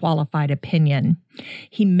lacks a qualified opinion.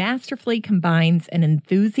 He masterfully combines an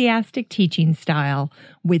enthusiastic teaching style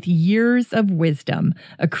with years of wisdom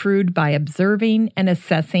accrued by observing and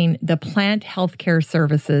assessing the plant healthcare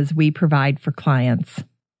services we provide for clients.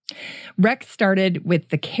 Rex started with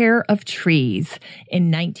the Care of Trees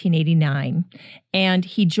in 1989, and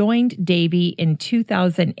he joined Davey in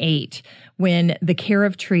 2008 when the Care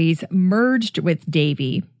of Trees merged with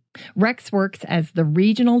Davey. Rex works as the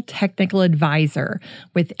Regional Technical Advisor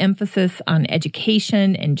with emphasis on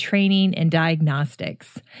education and training and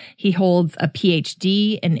diagnostics. He holds a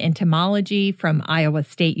PhD in entomology from Iowa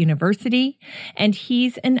State University, and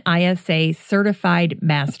he's an ISA Certified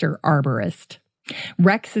Master Arborist.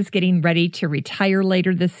 Rex is getting ready to retire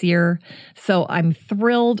later this year, so I'm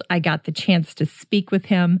thrilled I got the chance to speak with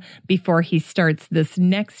him before he starts this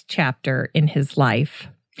next chapter in his life.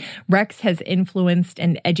 Rex has influenced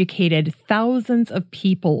and educated thousands of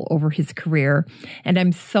people over his career, and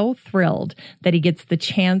I'm so thrilled that he gets the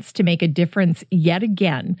chance to make a difference yet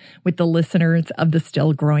again with the listeners of the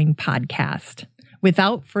Still Growing podcast.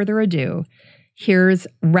 Without further ado, here's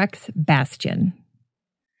Rex Bastian.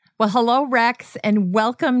 Well, hello, Rex, and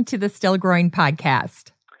welcome to the Still Growing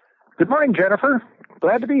podcast. Good morning, Jennifer.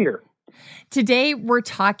 Glad to be here. Today, we're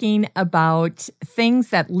talking about things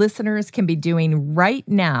that listeners can be doing right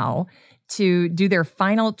now to do their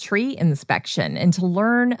final tree inspection and to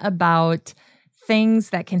learn about things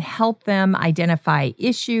that can help them identify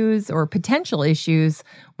issues or potential issues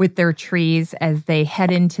with their trees as they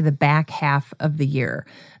head into the back half of the year.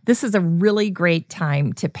 This is a really great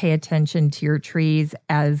time to pay attention to your trees.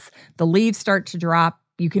 As the leaves start to drop,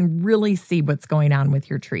 you can really see what's going on with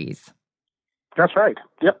your trees. That's right.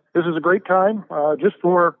 Yep. This is a great time just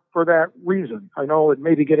for that reason. I know it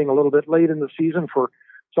may be getting a little bit late in the season for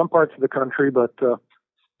some parts of the country, but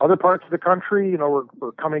other parts of the country,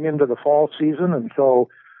 we're coming into the fall season. And so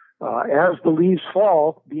as the leaves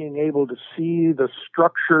fall, being able to see the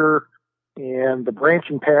structure and the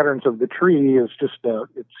branching patterns of the tree is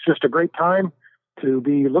it's a great time to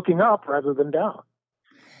be looking up rather than down.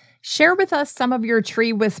 Share with us some of your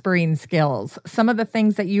tree whispering skills, some of the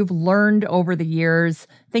things that you've learned over the years,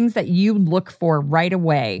 things that you look for right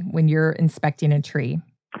away when you're inspecting a tree.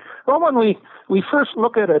 Well, when we first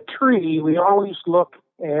look at a tree, we always look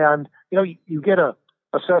and, you get a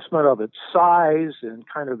assessment of its size and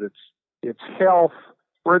kind of its health,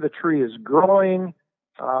 where the tree is growing.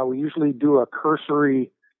 We usually do a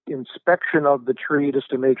cursory inspection of the tree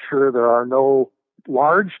just to make sure there are no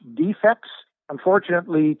large defects.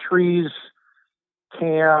 Unfortunately, trees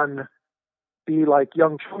can be like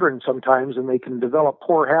young children sometimes, and they can develop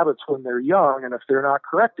poor habits when they're young, and if they're not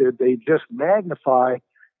corrected, they just magnify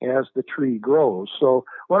as the tree grows. So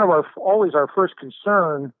one of our first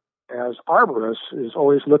concern as arborists is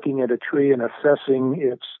always looking at a tree and assessing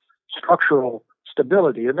its structural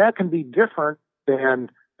stability, and that can be different than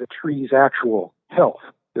the tree's actual health,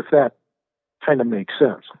 if that kind of makes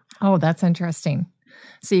sense. Oh, that's interesting.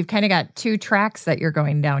 So you've kind of got two tracks that you're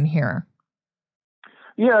going down here.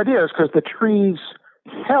 Yeah, it is, because the tree's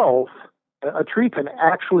health, a tree can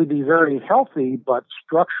actually be very healthy, but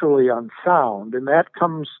structurally unsound. And that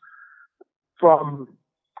comes from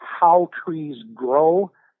how trees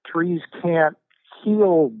grow. Trees can't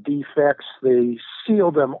heal defects, they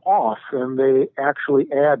seal them off, and they actually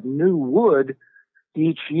add new wood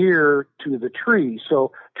each year to the tree.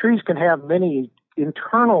 So trees can have many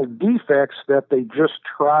internal defects that they just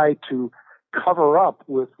try to cover up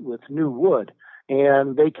with new wood.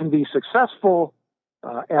 And they can be successful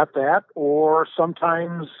at that, or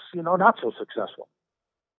sometimes, not so successful.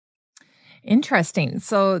 Interesting.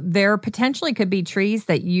 So there potentially could be trees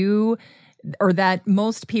that that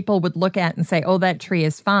most people would look at and say, oh, that tree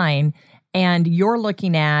is fine. And you're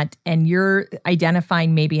looking at and you're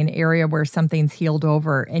identifying maybe an area where something's healed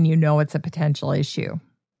over and it's a potential issue.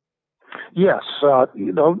 Yes.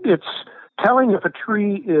 It's telling if a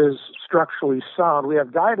tree is structurally sound. We have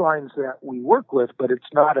guidelines that we work with, but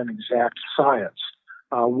it's not an exact science.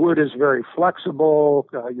 Wood is very flexible.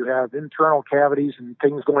 You have internal cavities and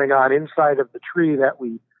things going on inside of the tree that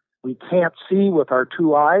we can't see with our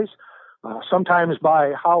two eyes. Sometimes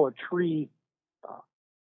by how a tree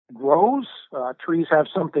grows, trees have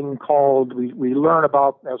something called, we learn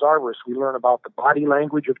about, as arborists, we learn about the body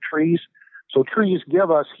language of trees. So trees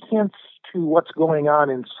give us hints to what's going on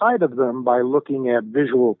inside of them by looking at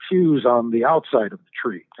visual cues on the outside of the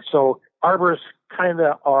tree. So arborists kind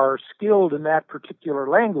of are skilled in that particular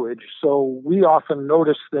language, so we often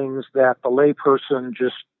notice things that the layperson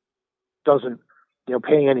just doesn't,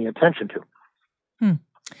 pay any attention to.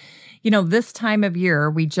 This time of year,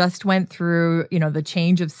 we just went through, the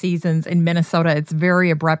change of seasons in Minnesota. It's very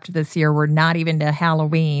abrupt this year. We're not even to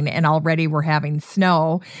Halloween, and already we're having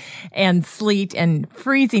snow and sleet and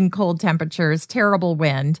freezing cold temperatures, terrible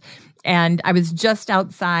wind. And I was just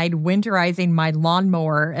outside winterizing my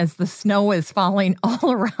lawnmower as the snow is falling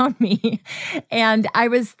all around me. And I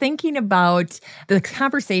was thinking about the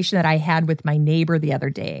conversation that I had with my neighbor the other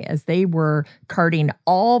day as they were carting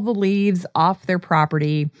all the leaves off their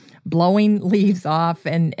property, blowing leaves off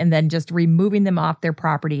and then just removing them off their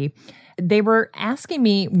property. They were asking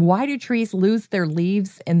me, why do trees lose their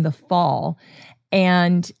leaves in the fall?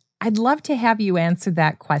 And I'd love to have you answer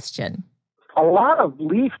that question. A lot of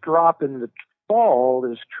leaf drop in the fall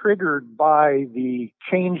is triggered by the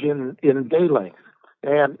change in day length.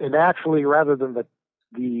 And actually, rather than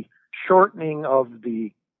the shortening of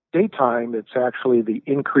the daytime, it's actually the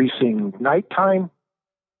increasing nighttime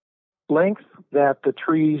length that the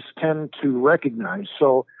trees tend to recognize.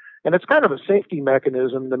 So, and it's kind of a safety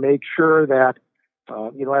mechanism to make sure that,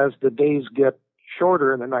 as the days get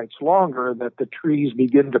shorter and the nights longer, that the trees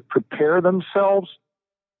begin to prepare themselves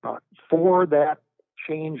for that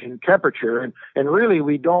change in temperature. And really,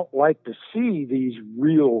 we don't like to see these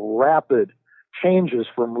real rapid changes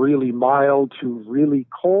from really mild to really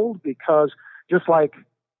cold, because just like,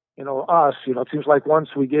 us, it seems like once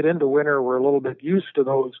we get into winter, we're a little bit used to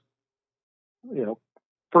those,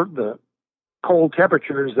 for the cold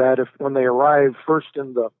temperatures that when they arrive first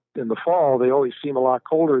in the fall, they always seem a lot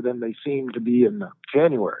colder than they seem to be in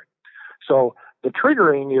January. So the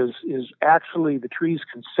triggering is actually the trees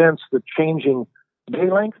can sense the changing day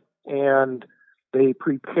length, and they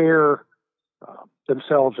prepare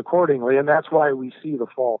themselves accordingly. And that's why we see the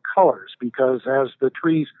fall colors, because as the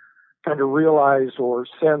trees kind of realize or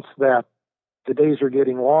sense that the days are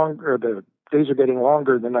getting longer,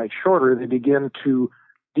 the nights shorter, they begin to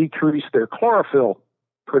decrease their chlorophyll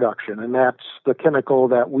production. And that's the chemical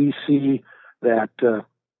that we see that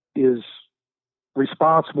is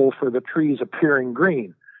responsible for the trees appearing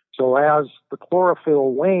green. So as the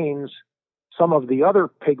chlorophyll wanes, some of the other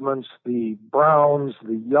pigments, the browns,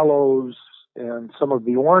 the yellows, and some of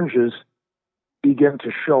the oranges begin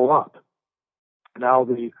to show up. Now,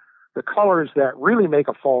 the colors that really make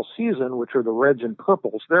a fall season, which are the reds and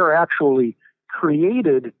purples, they're actually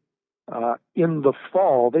created in the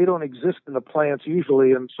fall. They don't exist in the plants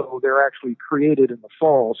usually, and so they're actually created in the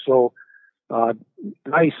fall. So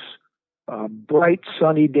nice bright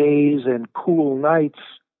sunny days and cool nights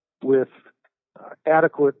with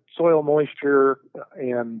adequate soil moisture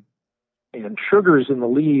and sugars in the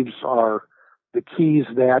leaves are the keys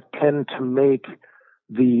that tend to make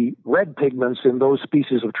the red pigments in those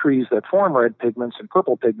species of trees that form red pigments and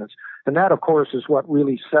purple pigments. And that, of course, is what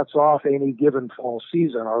really sets off any given fall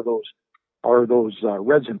season, are those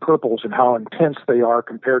reds and purples and how intense they are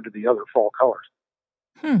compared to the other fall colors.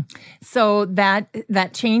 So that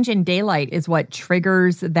change in daylight is what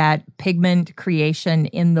triggers that pigment creation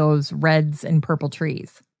in those reds and purple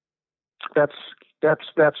trees. That's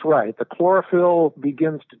right. The chlorophyll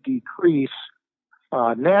begins to decrease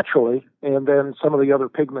naturally, and then some of the other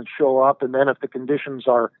pigments show up. And then if the conditions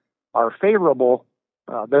are favorable,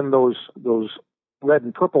 then those red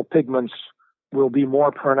and purple pigments will be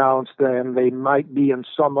more pronounced than they might be in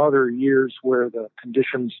some other years where the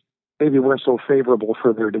conditions maybe weren't so favorable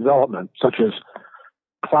for their development, such as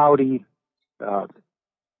cloudy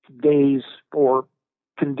days or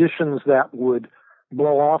conditions that would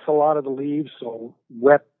blow off a lot of the leaves. So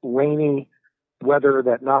wet, rainy weather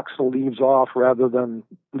that knocks the leaves off rather than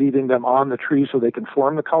leaving them on the tree so they can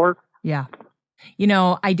form the color. Yeah.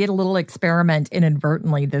 I did a little experiment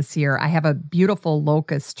inadvertently this year. I have a beautiful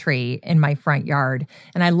locust tree in my front yard,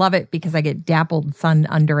 and I love it because I get dappled sun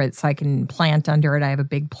under it so I can plant under it. I have a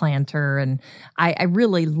big planter, and I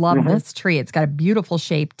really love this tree. It's got a beautiful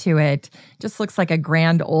shape to it. Just looks like a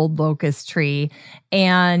grand old locust tree.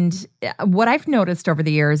 And what I've noticed over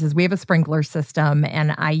the years is we have a sprinkler system,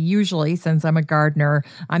 and I usually, since I'm a gardener,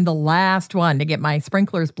 I'm the last one to get my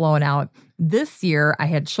sprinklers blown out. This year, I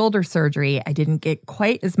had shoulder surgery. I didn't get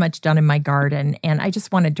quite as much done in my garden, and I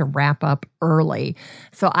just wanted to wrap up early.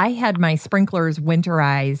 So I had my sprinklers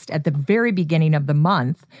winterized at the very beginning of the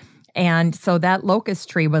month, and so that locust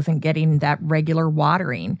tree wasn't getting that regular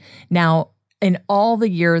watering. Now, in all the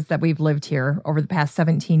years that we've lived here over the past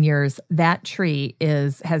 17 years, that tree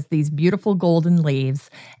has these beautiful golden leaves,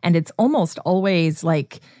 and it's almost always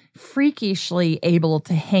like freakishly able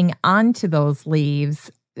to hang on to those leaves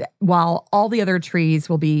while all the other trees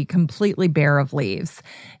will be completely bare of leaves.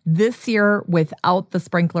 This year, without the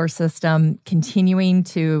sprinkler system continuing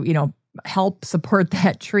to, help support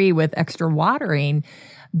that tree with extra watering,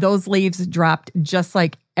 those leaves dropped just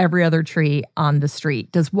like every other tree on the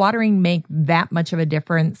street. Does watering make that much of a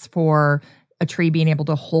difference for a tree being able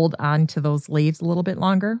to hold on to those leaves a little bit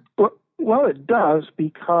longer? Well, it does,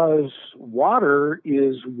 because water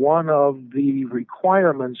is one of the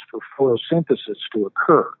requirements for photosynthesis to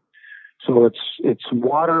occur. So it's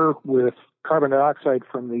water with carbon dioxide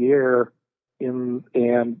from the air in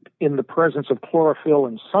the presence of chlorophyll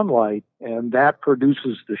and sunlight, and that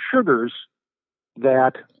produces the sugars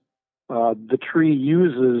that the tree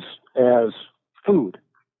uses as food.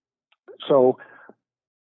 So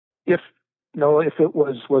if it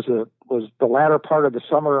was the latter part of the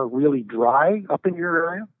summer really dry up in your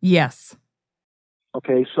area? Yes.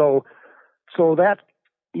 Okay, so that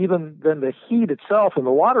even then the heat itself and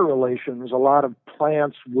the water relations, a lot of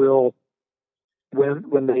plants will,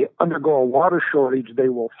 when they undergo a water shortage, they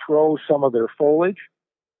will throw some of their foliage,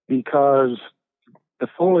 because the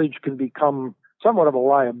foliage can become somewhat of a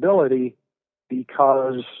liability,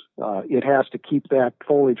 because it has to keep that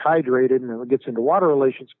foliage hydrated, and if it gets into water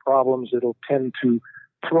relations problems, it'll tend to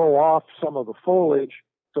throw off some of the foliage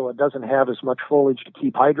so it doesn't have as much foliage to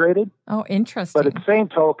keep hydrated. Oh, interesting. But at the same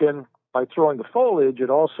token, by throwing the foliage, it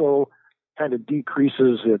also kind of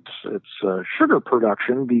decreases its sugar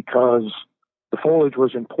production, because the foliage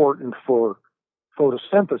was important for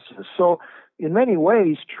photosynthesis. So in many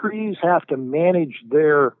ways, trees have to manage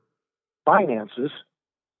their finances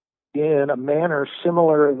in a manner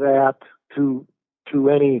similar to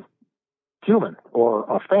any human or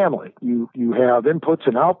a family. You have inputs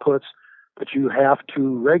and outputs, but you have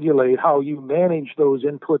to regulate how you manage those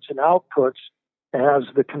inputs and outputs as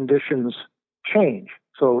the conditions change.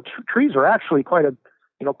 So trees are actually quite a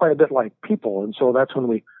bit like people, and so that's when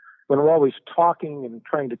we're always talking and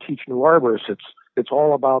trying to teach new arborists, it's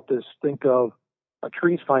all about this. Think of a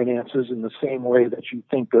tree's finances in the same way that you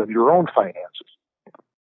think of your own finances.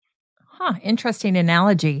 Interesting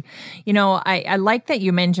analogy. I like that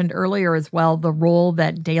you mentioned earlier as well the role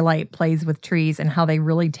that daylight plays with trees and how they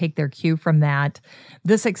really take their cue from that.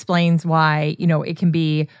 This explains why, we can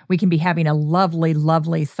be having a lovely,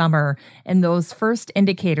 lovely summer, and those first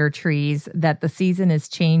indicator trees that the season is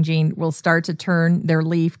changing will start to turn their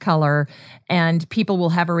leaf color, and people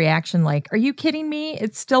will have a reaction like, "Are you kidding me?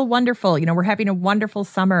 It's still wonderful. We're having a wonderful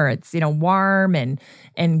summer. It's, warm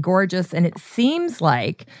and gorgeous." And it seems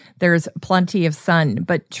like there's plenty of sun,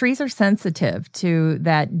 but trees are sensitive to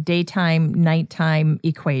that daytime, nighttime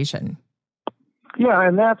equation. Yeah,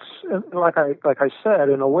 and that's like I said,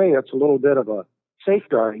 in a way, it's a little bit of a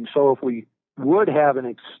safeguarding. So if we would have an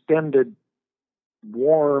extended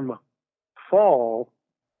warm fall,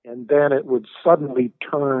 and then it would suddenly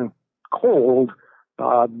turn cold,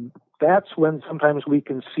 that's when sometimes we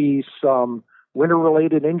can see some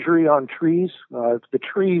winter-related injury on trees. The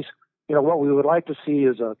trees, what we would like to see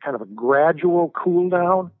is a kind of a gradual cool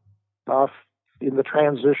down in the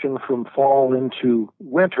transition from fall into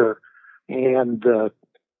winter. And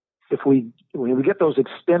when we get those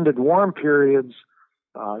extended warm periods,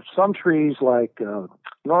 some trees like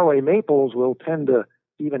Norway maples will tend to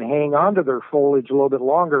even hang on to their foliage a little bit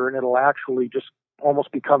longer, and it'll actually just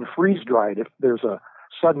almost become freeze-dried. If there's a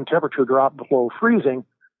sudden temperature drop below freezing,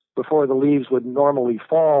 before the leaves would normally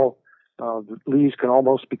fall, the leaves can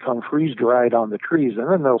almost become freeze-dried on the trees,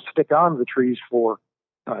 and then they'll stick on the trees for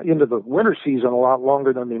into the winter season a lot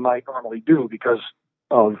longer than they might normally do because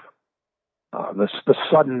of the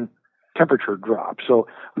sudden temperature drop. So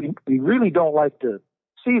we really don't like to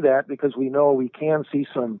see that because we know we can see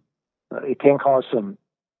it can cause some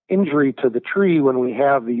injury to the tree when we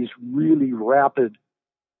have these really rapid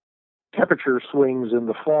temperature swings in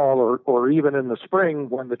the fall or even in the spring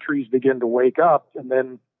when the trees begin to wake up, and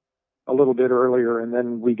then a little bit earlier, and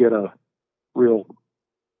then we get a real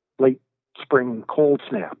late spring cold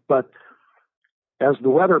snap. But as the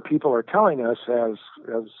weather people are telling us, as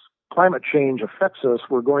climate change affects us,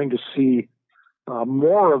 we're going to see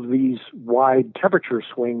more of these wide temperature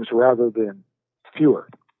swings rather than fewer.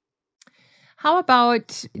 How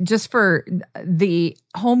about just for the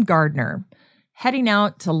home gardener heading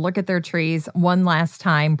out to look at their trees one last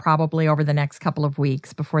time, probably over the next couple of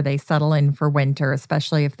weeks before they settle in for winter,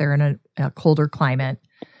 especially if they're in a colder climate?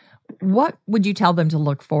 What would you tell them to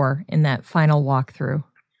look for in that final walkthrough?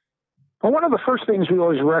 Well, one of the first things we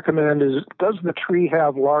always recommend is, does the tree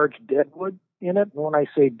have large deadwood in it? When I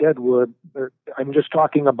say deadwood, I'm just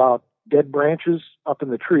talking about dead branches up in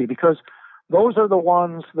the tree, because those are the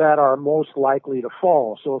ones that are most likely to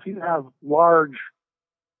fall. So if you have large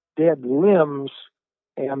dead limbs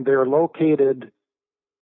and they're located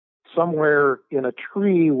somewhere in a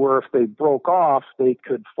tree where if they broke off, they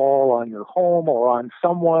could fall on your home or on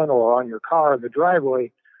someone or on your car in the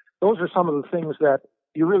driveway, those are some of the things that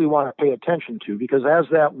you really want to pay attention to, because as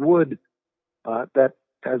that wood,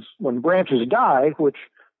 as when branches die, which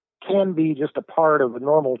can be just a part of a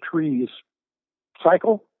normal tree's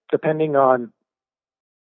cycle, depending on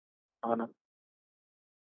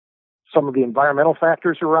some of the environmental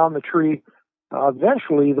factors around the tree,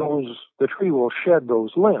 eventually the tree will shed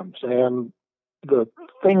those limbs, and the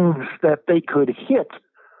things that they could hit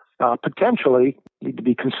potentially need to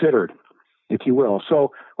be considered, if you will.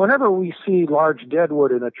 So whenever we see large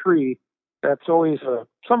deadwood in a tree, that's always a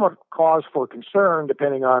somewhat cause for concern,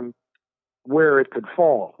 depending on where it could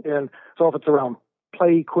fall. And so if it's around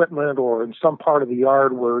play equipment or in some part of the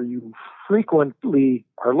yard where you frequently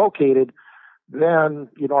are located, then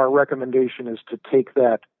our recommendation is to take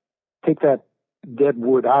that dead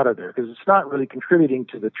wood out of there, because it's not really contributing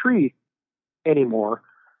to the tree anymore.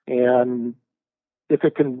 And if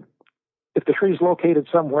the tree is located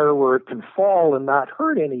somewhere where it can fall and not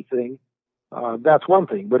hurt anything, that's one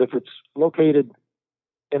thing. But if it's located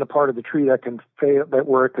in a part of the tree that can fail,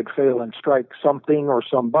 where it could fail and strike something or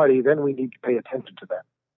somebody, then we need to pay attention to that.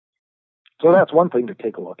 So that's one thing to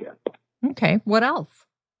take a look at. Okay. What else?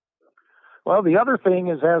 Well, the other thing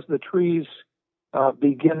is, as the trees leaves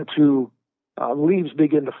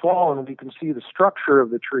begin to fall and we can see the structure of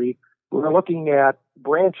the tree, we're looking at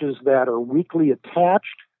branches that are weakly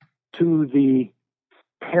attached to the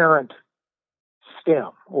parent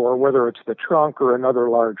stem, or whether it's the trunk or another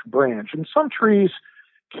large branch. And some trees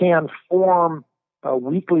can form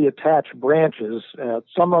weakly attached branches.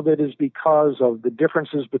 Some of it is because of the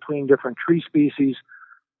differences between different tree species.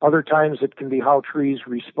 Other times it can be how trees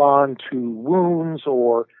respond to wounds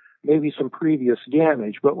or maybe some previous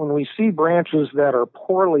damage. But when we see branches that are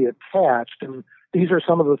poorly attached, and these are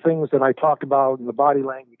some of the things that I talked about in the body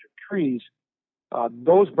language of trees,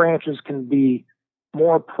 those branches can be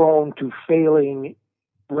more prone to failing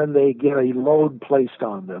when they get a load placed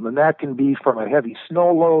on them. And that can be from a heavy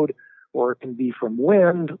snow load, or it can be from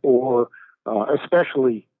wind, or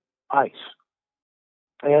especially ice.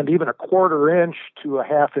 And even a 1/4 inch to a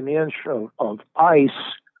 1/2 inch of ice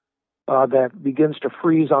that begins to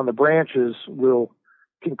freeze on the branches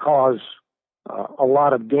can cause a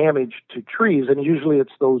lot of damage to trees. And usually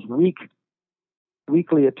it's those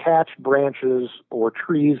weakly attached branches or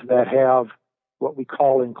trees that have what we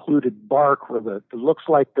call included bark, where it looks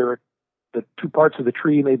like the two parts of the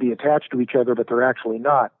tree may be attached to each other, but they're actually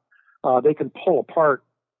not. They can pull apart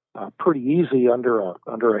pretty easy under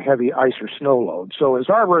a heavy ice or snow load. So as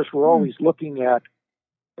arborists, we're always looking at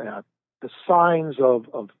the signs of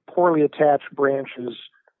poorly attached branches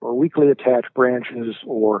or weakly attached branches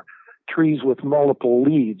or trees with multiple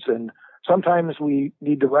leaves. And sometimes we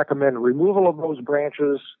need to recommend removal of those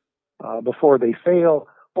branches before they fail,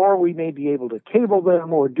 or we may be able to cable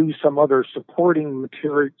them or do some other supporting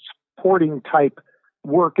type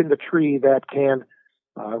work in the tree that can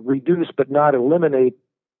reduce but not eliminate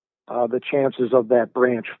the chances of that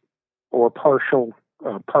branch or partial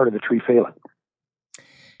part of the tree failing.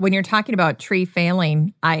 When you're talking about tree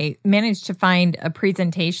failing, I managed to find a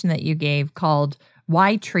presentation that you gave called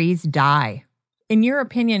Why Trees Die. In your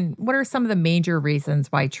opinion, what are some of the major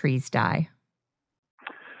reasons why trees die?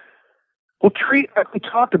 Well, we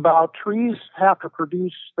talked about, trees have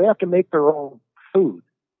to make their own food.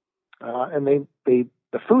 And they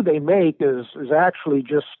the food they make is actually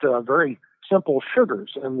just very simple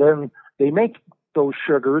sugars. And then they make those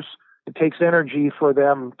sugars. It takes energy for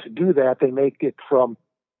them to do that. They make it from,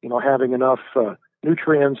 having enough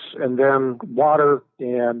nutrients and then water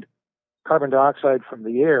and carbon dioxide from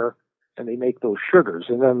the air, and they make those sugars.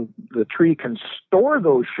 And then the tree can store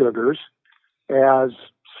those sugars as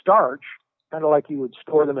starch, kind of like you would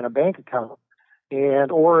store them in a bank account,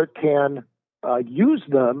 or it can use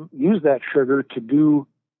that sugar to do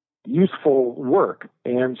useful work.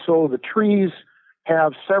 And so the trees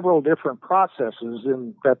have several different processes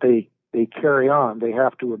that they carry on. They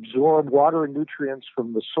have to absorb water and nutrients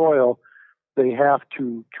from the soil. They have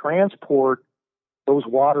to transport those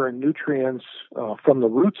water and nutrients from the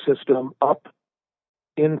root system up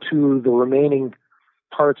into the remaining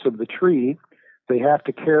parts of the tree. They have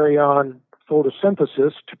to carry on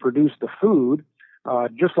photosynthesis to produce the food.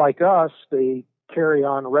 Just like us, they carry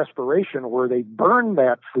on respiration, where they burn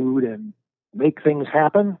that food and make things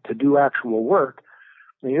happen to do actual work.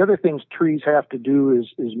 And the other things trees have to do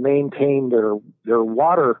is maintain their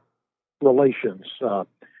water relations,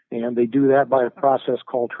 and they do that by a process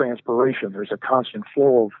called transpiration. There's a constant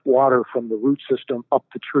flow of water from the root system up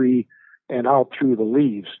the tree and out through the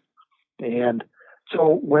leaves. And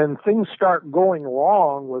so when things start going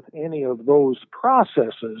wrong with any of those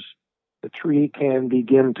processes, the tree can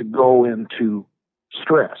begin to go into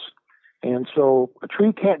stress. And so a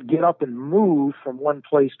tree can't get up and move from one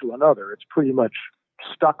place to another. It's pretty much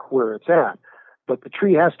stuck where it's at. But the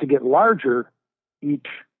tree has to get larger each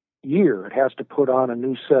year. It has to put on a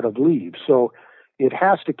new set of leaves. So it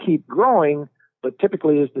has to keep growing, but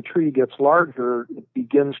typically as the tree gets larger, it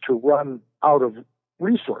begins to run out of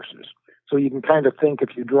resources. So you can kind of think,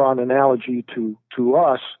 if you draw an analogy to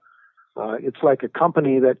us, it's like a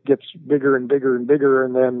company that gets bigger and bigger and bigger,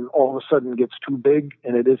 and then all of a sudden gets too big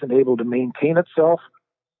and it isn't able to maintain itself,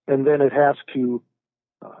 and then it has to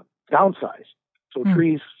downsize. So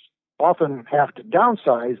trees often have to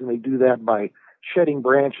downsize, and they do that by shedding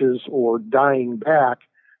branches or dying back.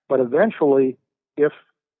 But eventually, if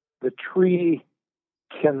the tree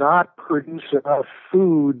cannot produce enough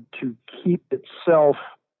food to keep itself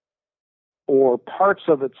or parts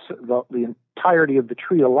of the entirety of the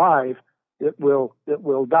tree alive, it will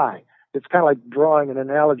die. It's kind of like drawing an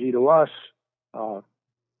analogy to us,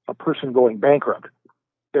 a person going bankrupt.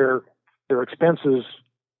 Their expenses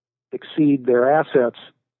exceed their assets,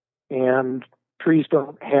 and trees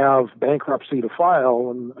don't have bankruptcy to file.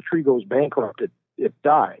 When a tree goes bankrupt, it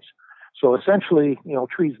dies. So essentially,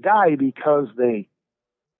 trees die because they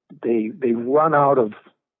run out of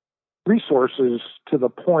resources to the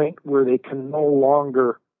point where they can no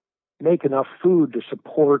longer make enough food to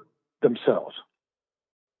support themselves.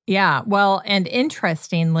 Yeah, well, and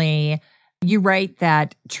interestingly, you write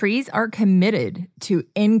that trees are committed to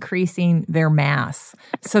increasing their mass.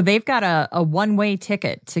 So they've got a one-way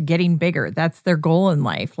ticket to getting bigger. That's their goal in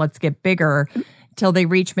life. Let's get bigger till they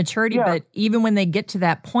reach maturity. Yeah. But even when they get to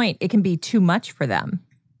that point, it can be too much for them.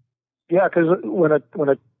 Yeah, because when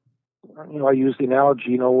I use the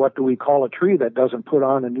analogy, what do we call a tree that doesn't put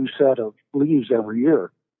on a new set of leaves every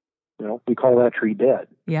year? We call that tree dead.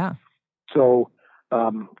 Yeah. So,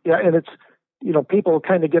 and it's, people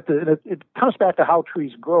kind of get it comes back to how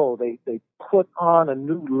trees grow. They put on a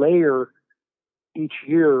new layer each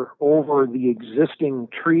year over the existing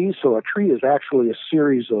tree. So a tree is actually a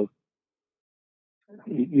series of,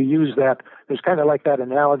 you use that, there's kind of like that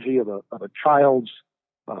analogy of a child's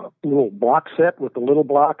little block set with a little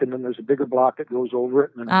block, and then there's a bigger block that goes over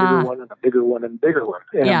it, and then a bigger one, and a bigger one, and a bigger one.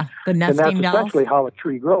 And, the nesting and that's essentially how a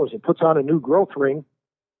tree grows. It puts on a new growth ring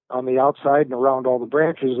on the outside and around all the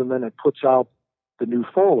branches, and then it puts out the new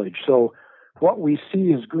foliage. So what we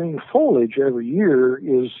see as green foliage every year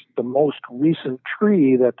is the most recent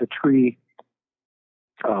tree that the tree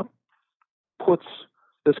puts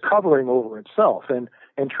this covering over itself. And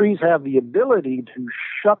trees have the ability to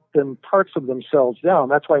shut parts of themselves down.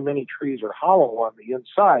 That's why many trees are hollow on the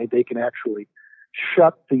inside. They can actually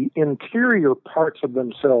shut the interior parts of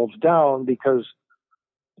themselves down because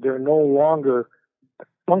they're no longer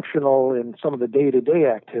functional in some of the day-to-day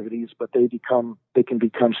activities, but they can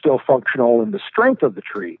become still functional in the strength of the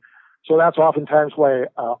tree. So that's oftentimes why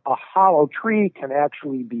a hollow tree can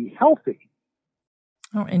actually be healthy.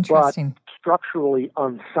 Oh, interesting. But structurally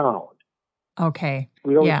unsound. Okay.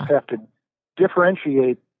 We always have to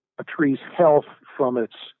differentiate a tree's health from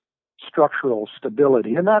its structural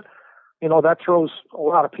stability. And that throws a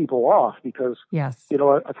lot of people off because, a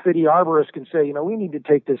city arborist can say, we need to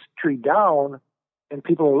take this tree down, and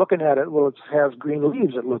people are looking at it, well, it has green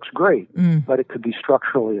leaves, it looks great, but it could be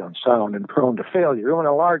structurally unsound and prone to failure. When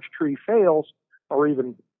a large tree fails, or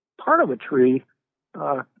even part of a tree,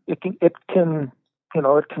 it can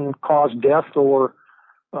cause death or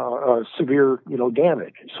severe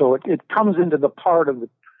damage. So it comes into the part of the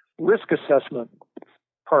risk assessment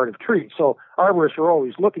part of trees. So arborists are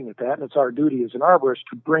always looking at that, and it's our duty as an arborist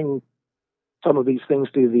to bring some of these things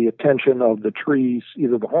to the attention of the trees,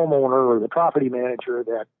 either the homeowner or the property manager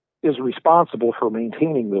that is responsible for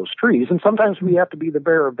maintaining those trees. And sometimes we have to be the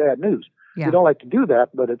bearer of bad news. Yeah. We don't like to do that,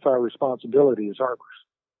 but it's our responsibility as arborists.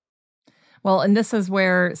 Well, and this is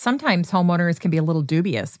where sometimes homeowners can be a little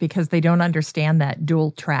dubious because they don't understand that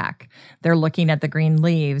dual track. They're looking at the green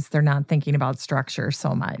leaves. They're not thinking about structure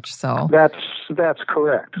so much. So that's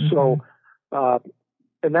correct. Mm-hmm. So,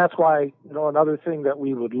 and that's why, another thing that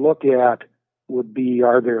we would look at would be,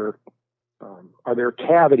 are there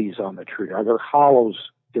cavities on the tree? Are there hollows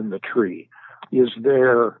in the tree? Is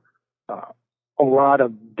there a lot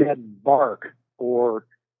of dead bark or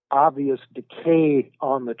obvious decay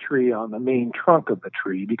on the tree, on the main trunk of the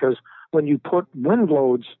tree? Because when you put wind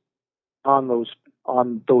loads on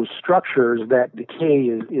those structures, that decay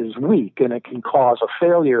is weak, and it can cause a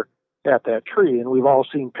failure at that tree. And we've all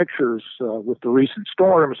seen pictures with the recent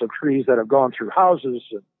storms of trees that have gone through houses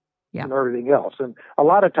and everything else. And a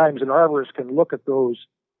lot of times an arborist can look at those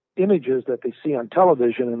images that they see on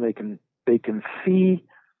television, and they can see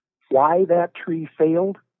why that tree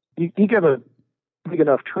failed. You get a big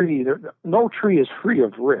enough tree, no tree is free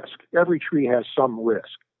of risk. Every tree has some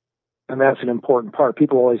risk. And that's an important part.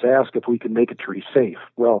 People always ask if we can make a tree safe.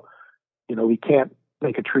 Well, we can't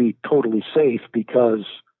make a tree totally safe because,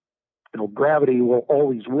 gravity will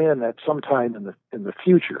always win at some time in the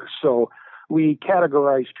future. So we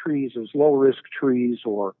categorize trees as low risk trees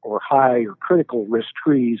or high or critical risk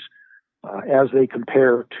trees as they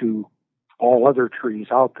compare to all other trees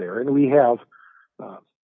out there. And we have,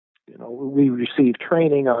 we receive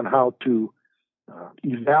training on how to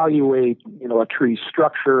evaluate, a tree's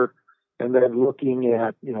structure, and then looking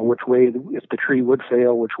at, which way, if the tree would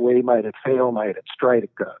fail, which way might it fail? Might it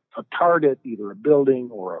strike a target, either a building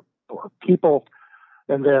or people?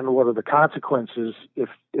 And then what are the consequences if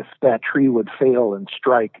that tree would fail and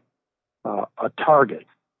strike a target?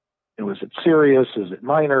 Is it serious? Is it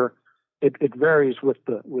minor? It varies with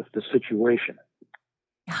the situation.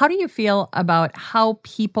 How do you feel about how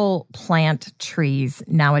people plant trees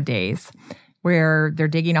nowadays, where they're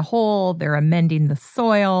digging a hole, they're amending the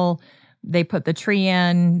soil, they put the tree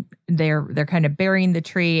in, they're kind of burying the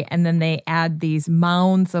tree, and then they add these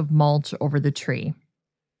mounds of mulch over the tree?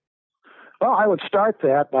 Well, I would start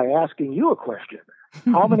that by asking you a question.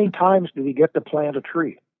 How many times do we get to plant a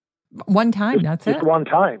tree? One time, that's it. Just one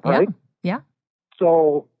time, right? Yeah.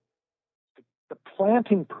 So the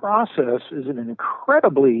planting process is an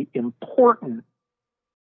incredibly important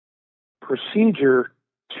procedure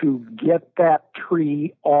to get that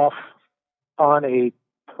tree off on a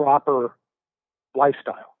proper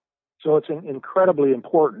lifestyle. So it's incredibly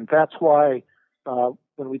important. That's why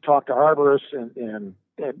when we talk to arborists and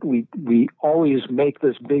we always make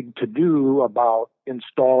this big to-do about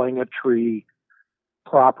installing a tree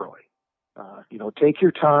properly. Take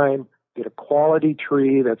your time, get a quality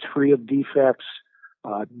tree that's free of defects,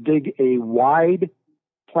 dig a wide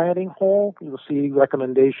planting hole. You'll see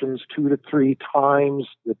recommendations 2 to 3 times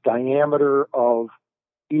the diameter of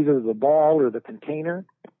either the ball or the container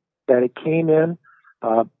that it came in.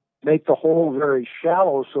 Make the hole very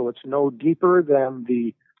shallow so it's no deeper than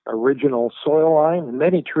the original soil line. And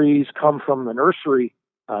many trees come from the nursery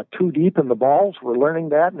too deep in the balls. We're learning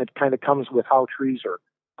that, and it kind of comes with how trees are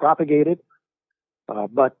propagated.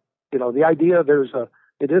 But the idea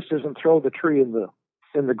it just isn't throw the tree in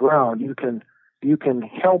the ground. You can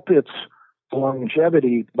help its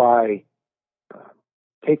longevity by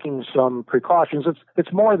taking some precautions.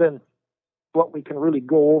 It's more than what we can really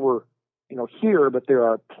go over here, but there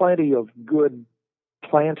are plenty of good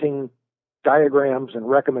planting diagrams and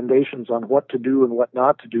recommendations on what to do and what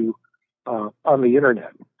not to do on the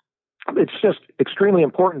internet. It's just extremely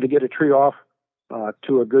important to get a tree off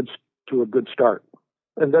to a good start.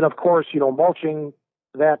 And then, of course, mulching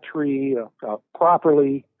that tree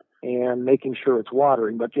properly and making sure it's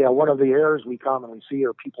watering. But yeah, one of the errors we commonly see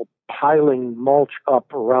are people piling mulch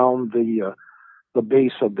up around the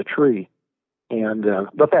base of the tree. And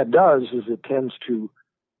what that does is it tends to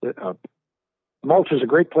mulch is a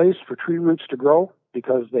great place for tree roots to grow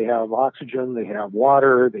because they have oxygen, they have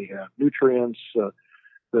water, they have nutrients,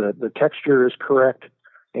 the texture is correct.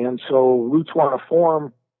 And so roots want to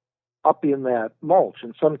form up in that mulch.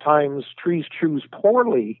 And sometimes trees choose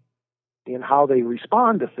poorly in how they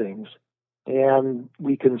respond to things. And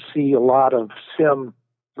we can see a lot of stem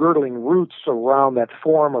girdling roots that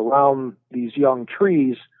form around these young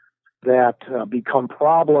trees that become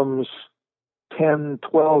problems 10,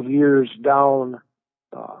 12 years down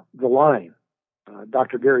the line.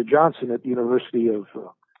 Dr. Gary Johnson at the University of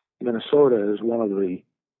Minnesota is one of the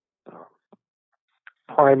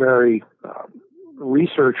primary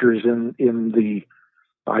researchers in the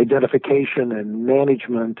identification and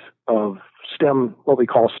management of what we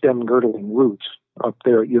call stem girdling roots up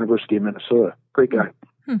there at University of Minnesota. Great guy.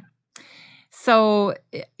 So,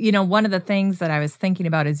 one of the things that I was thinking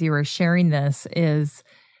about as you were sharing this is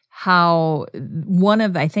how one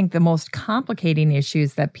of, I think, the most complicating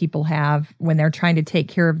issues that people have when they're trying to take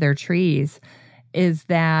care of their trees is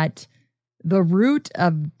that the root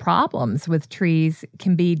of problems with trees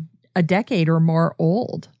can be a decade or more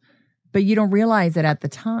old, but you don't realize it at the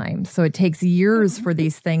time. So it takes years for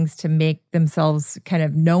these things to make themselves kind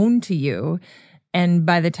of known to you. And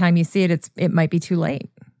by the time you see it, it might be too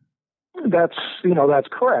late. That's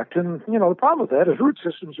correct. And, the problem with that is root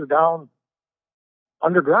systems are down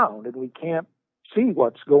underground and we can't see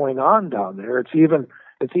what's going on down there. It's even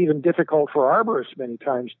difficult for arborists many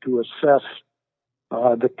times to assess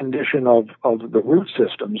the condition of the root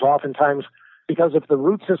systems. Oftentimes, because if the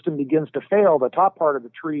root system begins to fail, the top part of the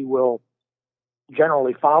tree will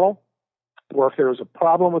generally follow. Or if there's a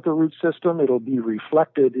problem with the root system, it'll be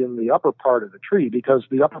reflected in the upper part of the tree because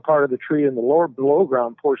the upper part of the tree and the below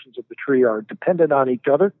ground portions of the tree are dependent on each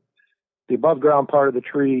other. The above ground part of the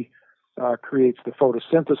tree creates the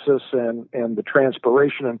photosynthesis and the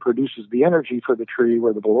transpiration and produces the energy for the tree,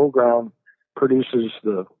 where the below ground produces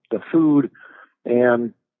the food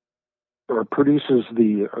and absorbs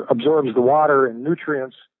the water and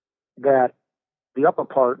nutrients that the upper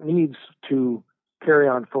part needs to carry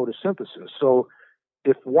on photosynthesis. So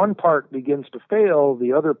if one part begins to fail,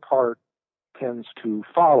 the other part tends to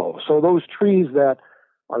follow. So those trees that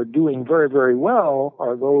are doing very, very well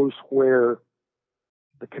are those where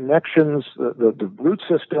the connections, the root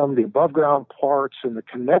system, the above ground parts, and the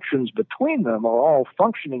connections between them are all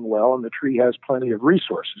functioning well, and the tree has plenty of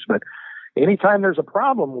resources. But anytime there's a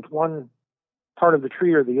problem with one part of the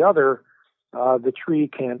tree or the other, the tree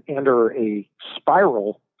can enter a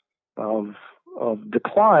spiral of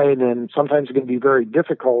decline, and sometimes it can be very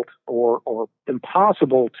difficult or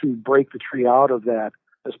impossible to break the tree out of that,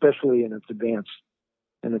 especially in its advanced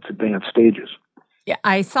stages. Yeah,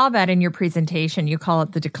 I saw that in your presentation. You call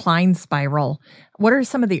it the decline spiral. What are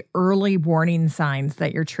some of the early warning signs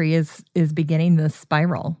that your tree is beginning this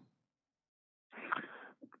spiral?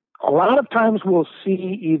 A lot of times we'll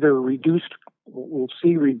see reduced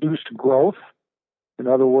growth. In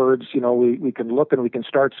other words, we can look and we can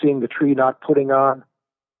start seeing the tree not putting on,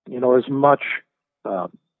 as much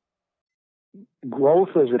growth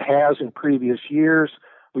as it has in previous years.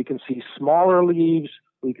 We can see smaller leaves.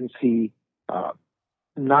 We can see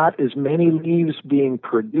not as many leaves being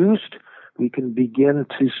produced. We can begin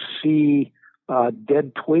to see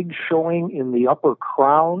dead twigs showing in the upper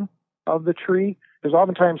crown of the tree. Because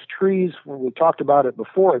oftentimes trees, when we talked about it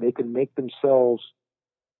before, they can make themselves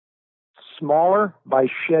smaller by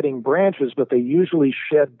shedding branches, but they usually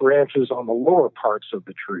shed branches on the lower parts of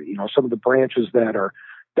the tree. Some of the branches that are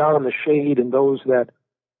down in the shade and those that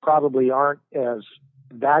probably aren't as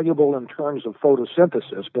valuable in terms of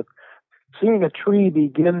photosynthesis. But seeing a tree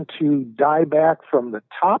begin to die back from the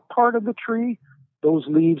top part of the tree, those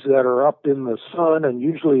leaves that are up in the sun and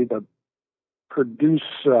usually produce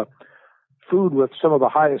food with some of the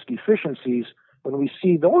highest efficiencies, when we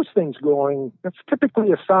see those things going, that's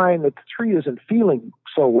typically a sign that the tree isn't feeling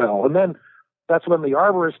so well. And then that's when the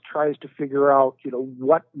arborist tries to figure out,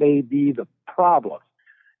 what may be the problem.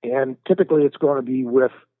 And typically it's going to be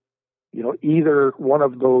with, either one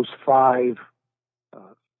of those 5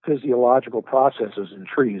 physiological processes in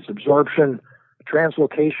trees: absorption,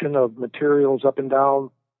 translocation of materials up and down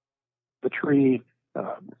the tree,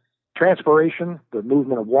 transpiration, the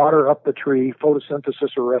movement of water up the tree,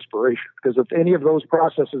 photosynthesis, or respiration. Because if any of those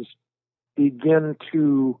processes begin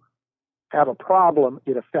to have a problem,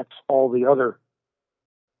 it affects all the other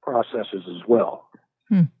processes as well.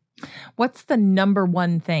 What's the number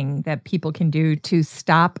one thing that people can do to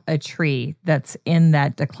stop a tree that's in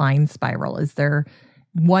that decline spiral? Is there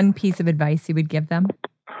one piece of advice you would give them?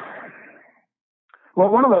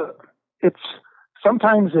 Well,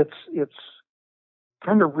 sometimes it's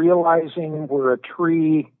kind of realizing where a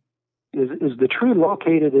tree is the tree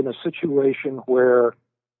located in a situation where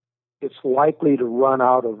it's likely to run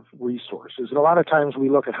out of resources. And a lot of times we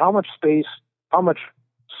look at how much space, how much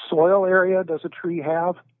soil area does a tree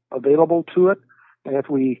have available to it. And if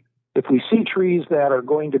we see trees that are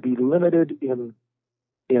going to be limited in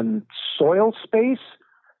soil space,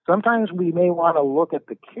 sometimes we may want to look at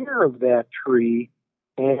the care of that tree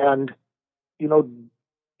and,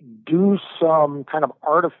 do some kind of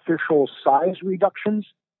artificial size reductions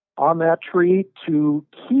on that tree to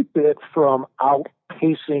keep it from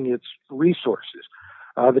outpacing its resources.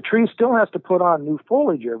 The tree still has to put on new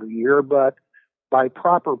foliage every year, but by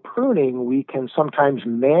proper pruning, we can sometimes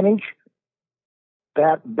manage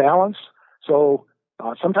that balance. So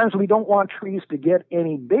sometimes we don't want trees to get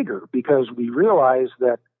any bigger because we realize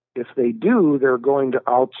that if they do, they're going to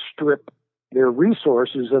outstrip their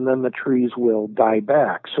resources and then the trees will die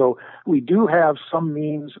back. So we do have some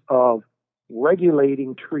means of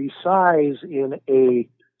regulating tree size in a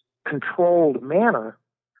controlled manner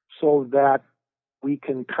so that we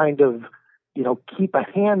can kind of, keep a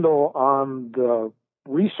handle on the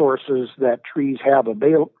resources that trees have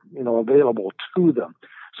available to them.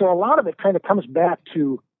 So a lot of it kind of comes back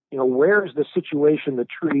to, where's the situation the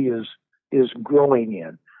tree is growing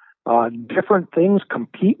in. Different things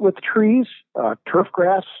compete with trees.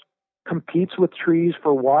 Turfgrass competes with trees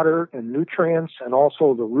for water and nutrients, and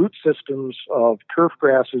also the root systems of turf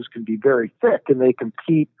grasses can be very thick, and they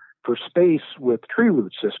compete for space with tree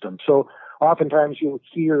root systems. So oftentimes you'll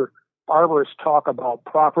hear arborists talk about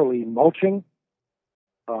properly mulching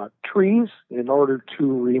trees in order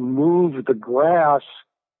to remove the grass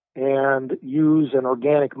and use an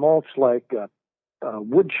organic mulch like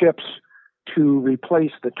wood chips to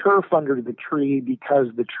replace the turf under the tree, because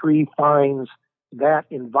the tree finds that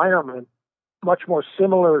environment much more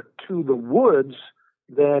similar to the woods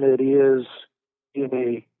than it is in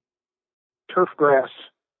a turf grass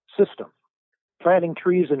system. Planting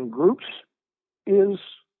trees in groups is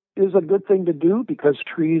a good thing to do because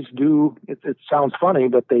trees do, it sounds funny,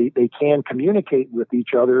 but they can communicate with each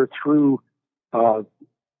other through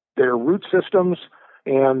their root systems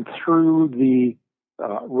and through the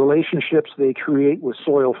relationships they create with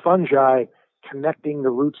soil fungi, connecting the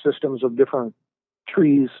root systems of different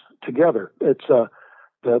trees together. It's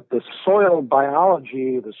the soil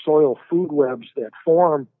biology, the soil food webs that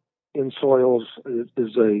form in soils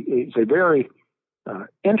is a very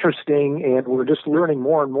interesting, and we're just learning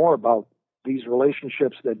more and more about these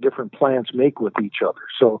relationships that different plants make with each other.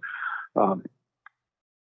 So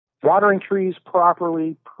watering trees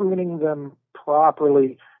properly, pruning them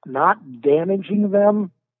properly, not damaging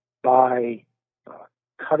them by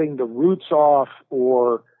cutting the roots off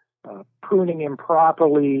or pruning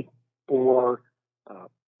improperly or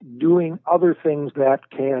doing other things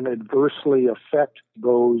that can adversely affect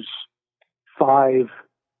those 5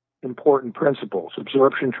 important principles: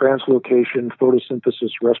 absorption, translocation,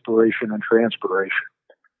 photosynthesis, respiration, and transpiration.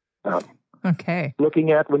 Okay.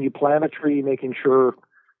 Looking at when you plant a tree, making sure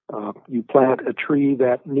you plant a tree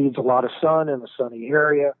that needs a lot of sun in a sunny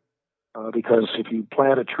area, because if you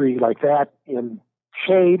plant a tree like that in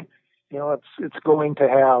shade, it's going to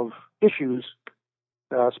have issues,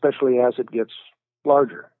 especially as it gets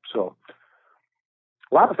larger. So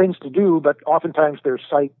a lot of things to do, but oftentimes they're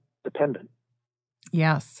site dependent.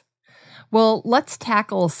 Yes. Well, let's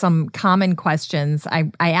tackle some common questions.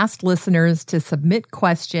 I asked listeners to submit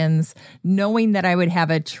questions, knowing that I would have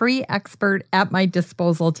a tree expert at my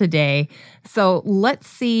disposal today. So let's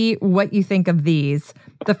see what you think of these.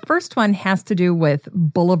 The first one has to do with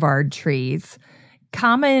boulevard trees.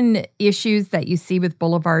 Common issues that you see with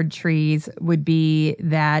boulevard trees would be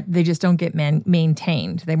that they just don't get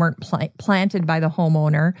maintained. They weren't planted by the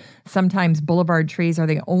homeowner. Sometimes boulevard trees are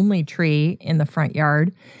the only tree in the front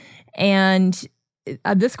yard. And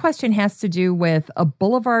this question has to do with a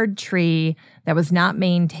boulevard tree that was not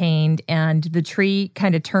maintained, and the tree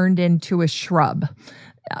kind of turned into a shrub.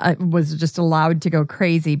 Was just allowed to go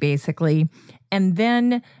crazy, basically. And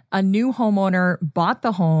then a new homeowner bought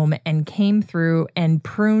the home and came through and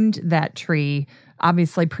pruned that tree,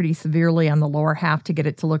 obviously pretty severely on the lower half to get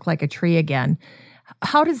it to look like a tree again.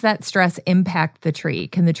 How does that stress impact the tree?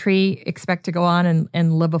 Can the tree expect to go on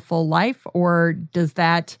and live a full life, or does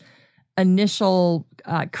that initial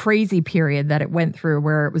crazy period that it went through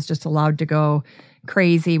where it was just allowed to go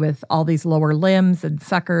crazy with all these lower limbs and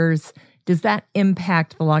suckers, does that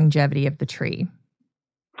impact the longevity of the tree?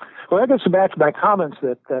 Well, that gets back to my comments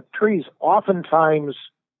that trees oftentimes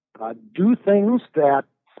do things that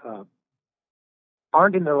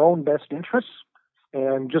aren't in their own best interests.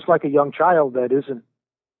 And just like a young child that isn't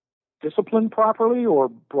disciplined properly or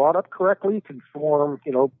brought up correctly can form,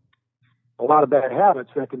 a lot of bad habits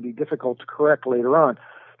that can be difficult to correct later on.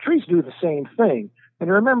 Trees do the same thing. And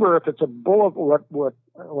remember, if it's a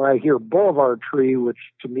when I hear boulevard tree, which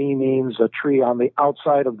to me means a tree on the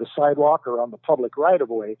outside of the sidewalk or on the public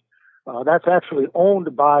right-of-way, that's actually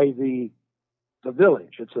owned by the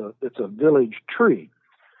village. It's a village tree.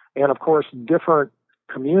 And of course, different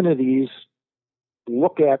communities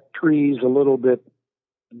look at trees a little bit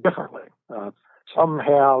differently.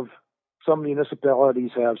 Some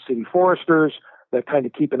municipalities have city foresters that kind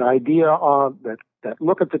of keep an idea on that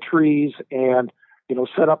look at the trees and,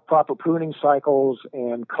 set up proper pruning cycles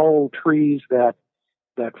and cull trees that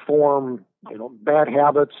form, bad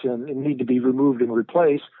habits and need to be removed and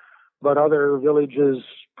replaced. But other villages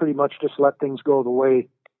pretty much just let things go the way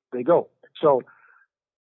they go. So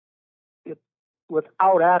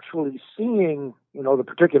without actually seeing, the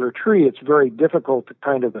particular tree, it's very difficult to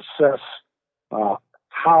kind of assess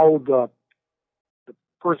how the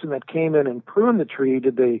person that came in and pruned the tree,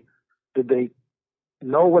 did they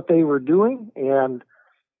know what they were doing and,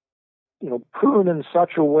 prune in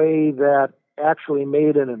such a way that actually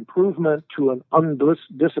made an improvement to an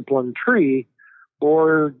undisciplined tree,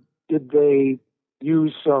 or did they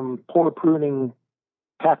use some poor pruning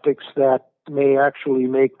tactics that may actually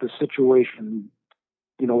make the situation,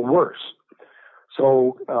 worse.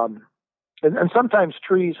 So, and sometimes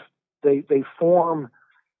trees, they form,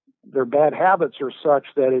 their bad habits are such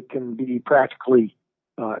that it can be practically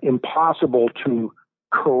impossible to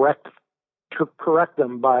correct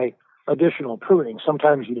them by additional pruning.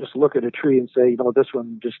 Sometimes you just look at a tree and say, this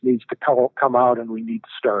one just needs to come out and we need to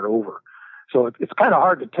start over. So it's kind of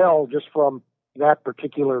hard to tell just from that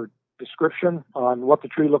particular description on what the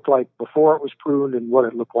tree looked like before it was pruned and what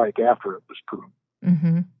it looked like after it was pruned.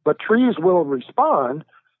 Mm-hmm. But trees will respond,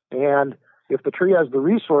 and if the tree has the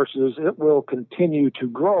resources, it will continue to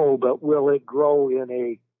grow, but will it grow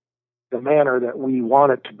in the manner that we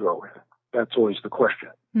want it to grow in? That's always the question.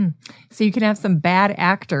 So you can have some bad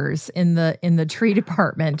actors in the tree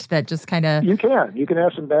department that just kind of... You can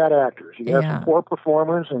have some bad actors. You can have some poor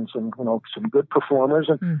performers and some good performers.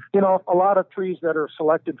 And, a lot of trees that are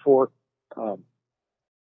selected for,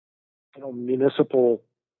 municipal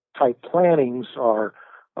type plantings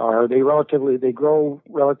they grow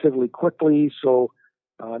relatively quickly. So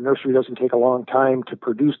nursery doesn't take a long time to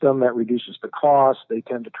produce them. That reduces the cost. They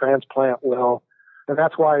tend to transplant well. And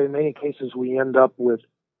that's why in many cases we end up with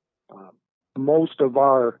most of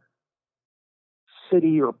our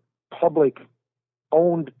city or public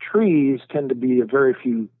owned trees tend to be a very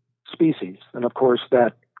few species. And of course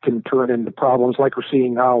that can turn into problems like we're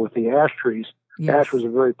seeing now with the ash trees. Yes. Ash was a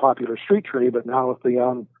very popular street tree, but now with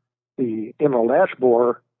the emerald ash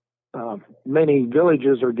borer, many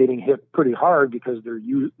villages are getting hit pretty hard because they're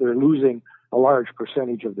losing a large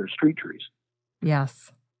percentage of their street trees.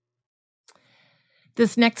 Yes.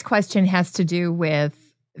 This next question has to do with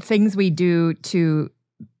things we do to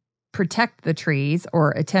protect the trees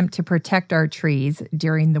or attempt to protect our trees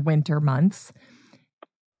during the winter months.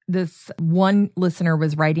 This one listener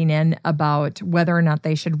was writing in about whether or not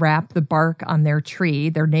they should wrap the bark on their tree.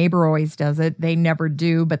 Their neighbor always does it. They never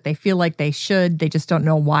do, but they feel like they should. They just don't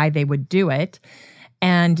know why they would do it.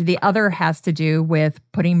 And the other has to do with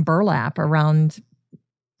putting burlap around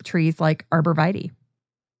trees like arborvitae.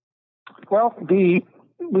 Well, we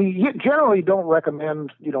generally don't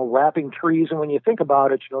recommend, wrapping trees. And when you think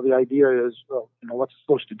about it, the idea is, what's it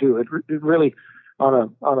supposed to do? It really,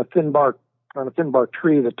 on a thin bark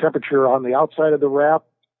tree, the temperature on the outside of the wrap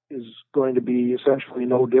is going to be essentially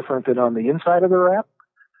no different than on the inside of the wrap,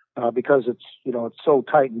 because it's so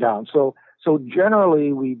tightened down. So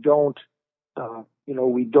generally we don't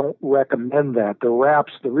recommend that.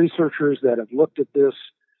 The researchers that have looked at this,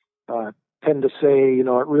 tend to say,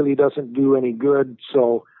 it really doesn't do any good.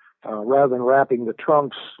 So rather than wrapping the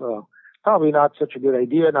trunks, probably not such a good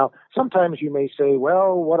idea. Now, sometimes you may say,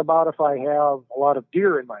 well, what about if I have a lot of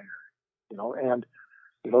deer in my area? And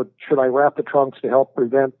should I wrap the trunks to help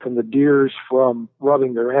prevent the deers from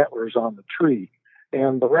rubbing their antlers on the tree?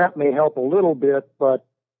 And the wrap may help a little bit, but,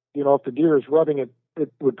 if the deer is rubbing it,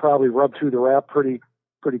 it would probably rub through the wrap pretty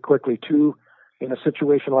quickly too. In a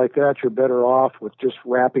situation like that, you're better off with just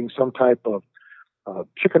wrapping some type of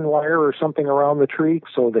chicken wire or something around the tree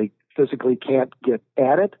so they physically can't get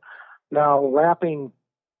at it. Now, wrapping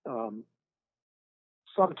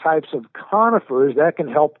some types of conifers, that can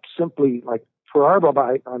help simply, like for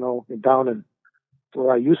arborvitae, I know down in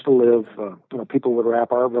where I used to live, people would wrap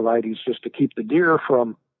arborvitaes just to keep the deer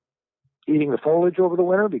from eating the foliage over the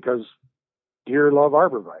winter because deer love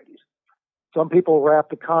arborvitaes. Some people wrap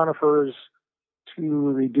the conifers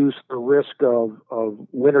to reduce the risk of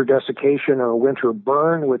winter desiccation or winter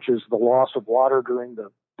burn, which is the loss of water during the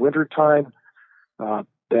winter time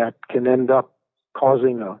that can end up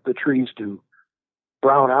causing the trees to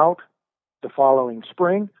brown out the following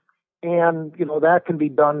spring. And, that can be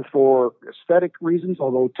done for aesthetic reasons,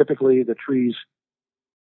 although typically the trees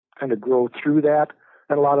kind of grow through that.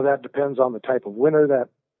 And a lot of that depends on the type of winter that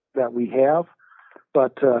that we have.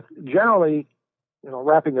 But generally,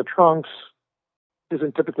 wrapping the trunks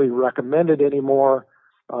isn't typically recommended anymore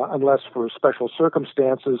unless for special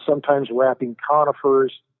circumstances. Sometimes wrapping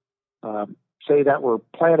conifers, say that were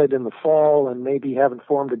planted in the fall and maybe haven't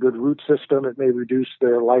formed a good root system, it may reduce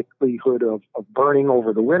their likelihood of burning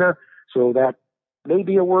over the winter. So that may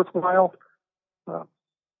be a worthwhile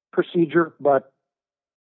procedure, but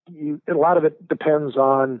a lot of it depends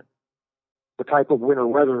on the type of winter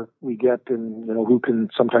weather we get, and who can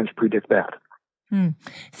sometimes predict that.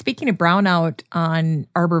 Speaking of brownout on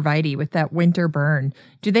arborvitae with that winter burn,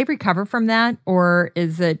 do they recover from that, or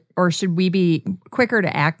should we be quicker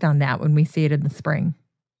to act on that when we see it in the spring?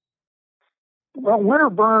 Well, winter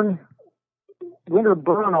burn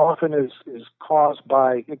often is caused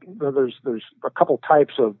by there's a couple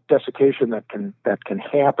types of desiccation that can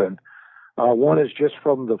happen. One is just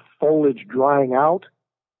from the foliage drying out.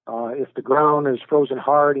 If the ground is frozen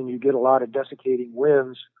hard and you get a lot of desiccating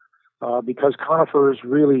winds, because conifers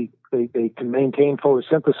really, they can maintain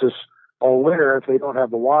photosynthesis all winter. If they don't have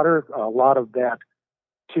the water, a lot of that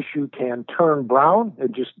tissue can turn brown.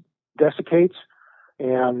 It just desiccates,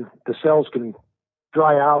 and the cells can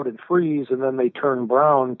dry out and freeze, and then they turn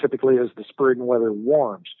brown, typically as the spring weather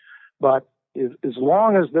warms. But as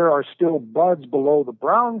long as there are still buds below the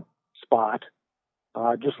brown spot,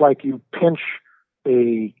 just like you pinch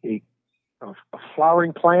a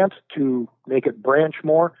flowering plant to make it branch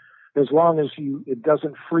more, as long as it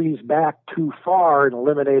doesn't freeze back too far and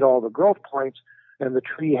eliminate all the growth points, and the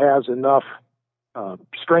tree has enough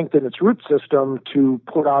strength in its root system to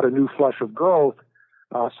put out a new flush of growth,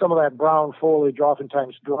 some of that brown foliage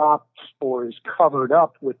oftentimes drops or is covered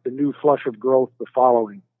up with the new flush of growth the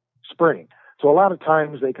following spring. So a lot of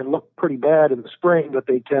times they can look pretty bad in the spring, but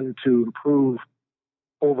they tend to improve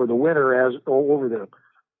over the winter over the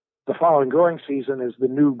following growing season as the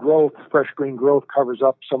new growth, fresh green growth, covers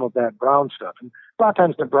up some of that brown stuff. And a lot of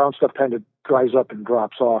times the brown stuff kind of dries up and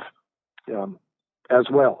drops off as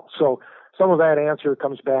well. So some of that answer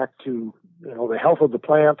comes back to the health of the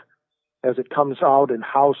plant as it comes out and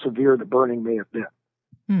how severe the burning may have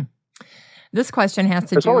been. This question has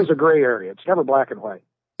to It's always a gray area. It's never black and white.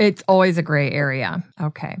 It's always a gray area.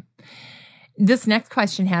 Okay. This next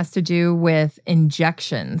question has to do with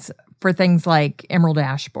injections for things like emerald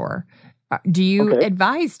ash borer. Do you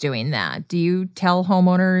advise doing that? Do you tell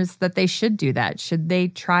homeowners that they should do that? Should they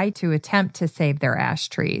try to attempt to save their ash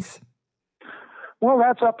trees? Well,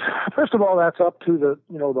 first of all, that's up to the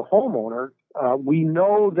homeowner. We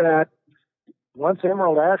know that once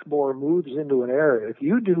emerald ash borer moves into an area, if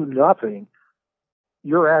you do nothing,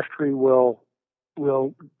 your ash tree will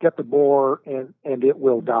get the borer and it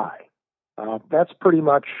will die. That's pretty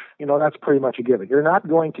much a given. You're not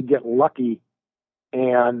going to get lucky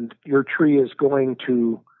and your tree is going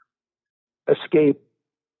to escape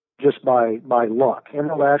just by luck.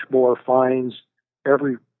 Emerald ash borer finds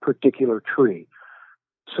every particular tree.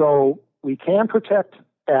 So we can protect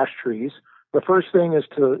ash trees. The first thing is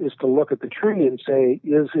to look at the tree and say,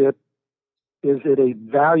 is it a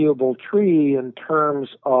valuable tree in terms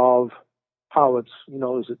of how it's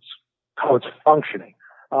functioning?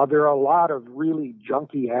 There are a lot of really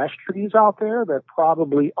junky ash trees out there that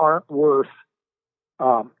probably aren't worth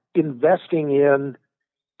investing in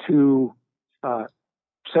to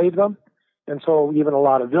save them. And so even a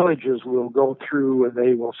lot of villages will go through and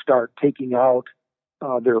they will start taking out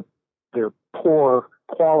their poor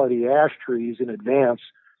quality ash trees in advance.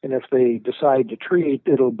 And if they decide to treat,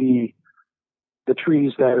 it'll be the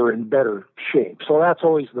trees that are in better shape. So that's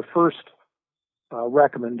always the first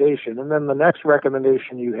recommendation. And then the next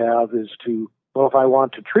recommendation you have is if I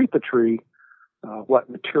want to treat the tree, what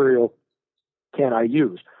material can I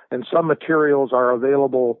use? And some materials are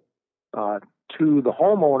available to the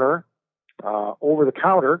homeowner over the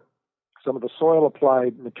counter, some of the soil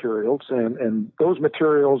applied materials, and those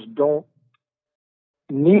materials don't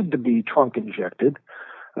need to be trunk injected.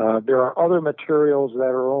 There are other materials that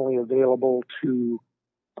are only available to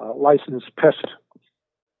licensed pest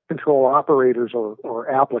control operators or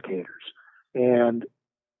applicators. And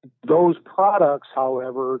those products,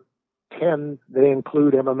 however, they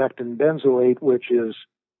include emamectin benzoate, which is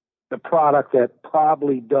the product that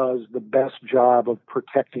probably does the best job of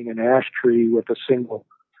protecting an ash tree with a single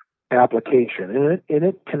application. And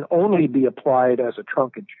it can only be applied as a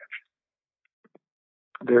trunk injection.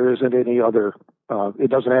 There isn't any other, it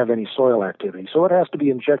doesn't have any soil activity. So it has to be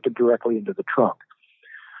injected directly into the trunk.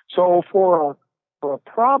 So for a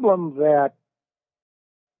problem that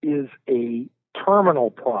is a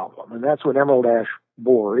terminal problem, and that's what emerald ash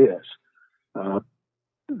borer is,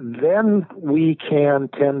 then we can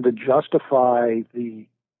tend to justify the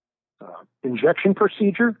injection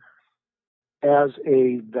procedure as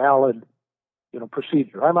a valid,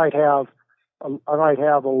 procedure. I might have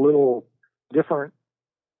a little different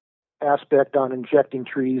aspect on injecting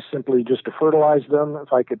trees simply just to fertilize them.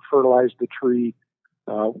 If I could fertilize the tree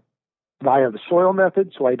via the soil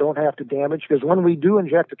method, so I don't have to damage, because when we do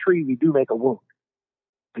inject a tree, we do make a wound.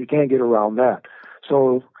 You can't get around that.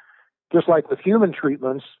 So just like with human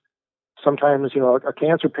treatments, sometimes, a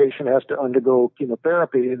cancer patient has to undergo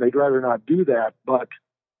chemotherapy, and they'd rather not do that, but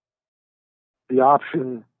the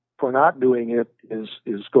option for not doing it is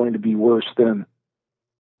going to be worse than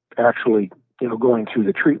actually, going through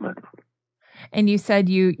the treatment. And you said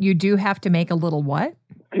you do have to make a little what?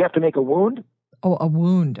 You have to make a wound. Oh, a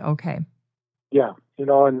wound. Okay. Yeah.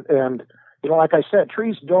 And like I said,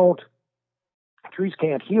 trees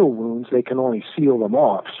can't heal wounds. They can only seal them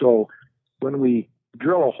off. So when we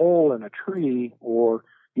drill a hole in a tree, or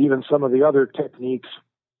even some of the other techniques,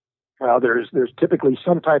 there's typically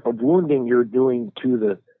some type of wounding you're doing to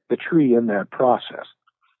the tree in that process.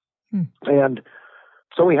 And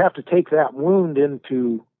so we have to take that wound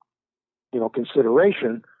into,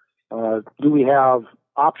 consideration. Do we have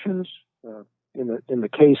options? In the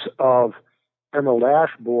case of emerald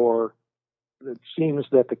ash borer, it seems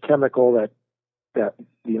that the chemical that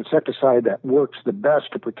the insecticide that works the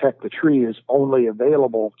best to protect the tree is only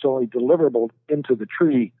available, it's only deliverable into the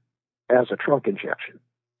tree as a trunk injection.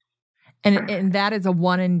 And that is a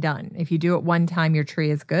one and done. If you do it one time, your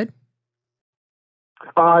tree is good?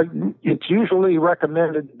 It's usually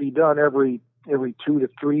recommended to be done every 2 to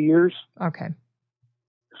 3 years. Okay.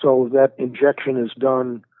 So that injection is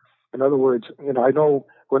done. In other words, I know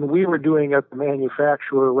when we were doing it, the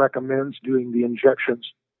manufacturer recommends doing the injections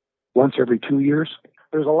once every 2 years.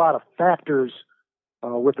 There's a lot of factors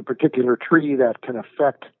with a particular tree that can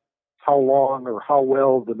affect how long or how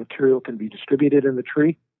well the material can be distributed in the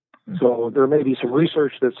tree. Mm-hmm. So there may be some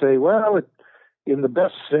research that say, well, in the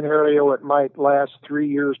best scenario, it might last 3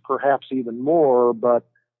 years, perhaps even more, but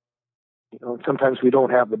sometimes we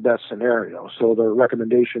don't have the best scenario. So the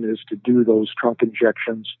recommendation is to do those trunk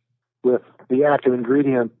injections with the active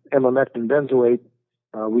ingredient emamectin benzoate.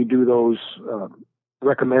 We do those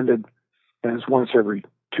recommended as once every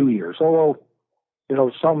 2 years. Although,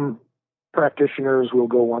 some practitioners will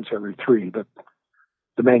go once every 3, but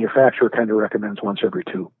the manufacturer kind of recommends once every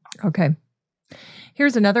 2. Okay.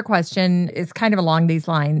 Here's another question. It's kind of along these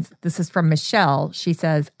lines. This is from Michelle. She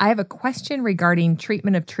says, I have a question regarding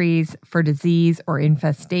treatment of trees for disease or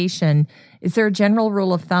infestation. Is there a general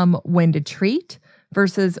rule of thumb when to treat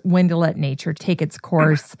versus when to let nature take its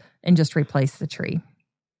course and just replace the tree?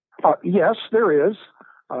 Yes, there is.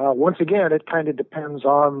 Once again, it kind of depends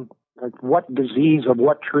on what disease of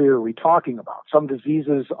what tree are we talking about. Some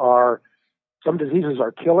diseases are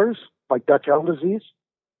killers, like Dutch elm disease.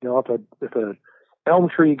 If a elm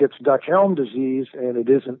tree gets Dutch elm disease and it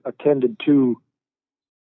isn't attended to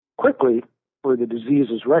quickly, where the disease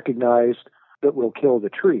is recognized, that will kill the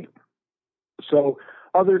tree. So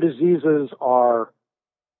other diseases are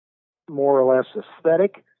more or less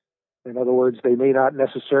aesthetic. In other words, they may not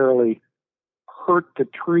necessarily hurt the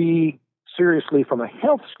tree seriously from a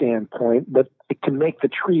health standpoint, but it can make the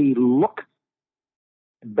tree look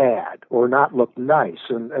bad or not look nice.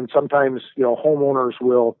 And sometimes, homeowners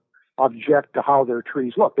will object to how their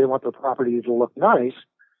trees look. They want their property to look nice.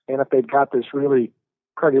 And if they've got this really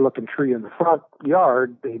cruddy looking tree in the front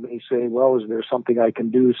yard, they may say, well, is there something I can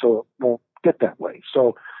do so it won't get that way?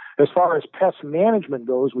 So as far as pest management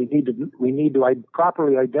goes, we need to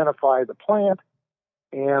properly identify the plant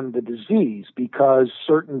and the disease, because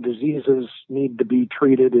certain diseases need to be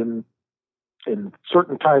treated in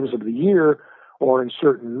certain times of the year or in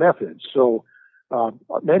certain methods. So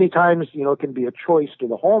many times, it can be a choice to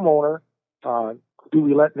the homeowner. Do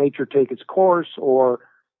we let nature take its course, or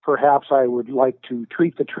perhaps I would like to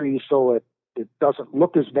treat the tree so it doesn't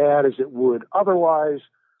look as bad as it would otherwise.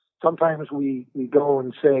 Sometimes we go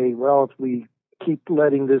and say, well, if we keep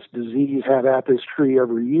letting this disease have at this tree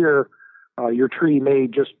every year, your tree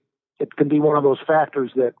it can be one of those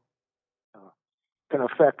factors that can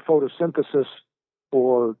affect photosynthesis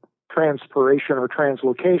or transpiration or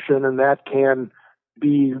translocation, and that can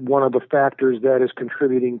be one of the factors that is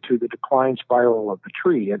contributing to the decline spiral of the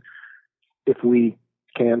tree. And if we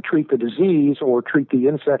can treat the disease or treat the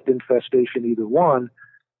insect infestation, either one,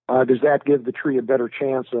 does that give the tree a better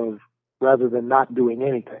chance of, rather than not doing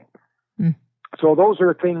anything? Mm. So those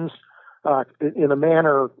are things in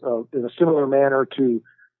a similar manner to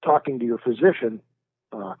talking to your physician.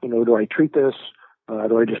 Do I treat this?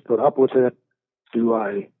 Do I just put up with it? Do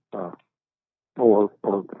I or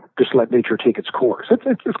just let nature take its course.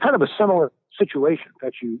 It's kind of a similar situation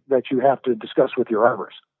that you have to discuss with your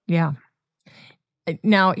arborist. Yeah.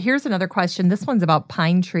 Now, here's another question. This one's about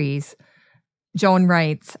pine trees. Joan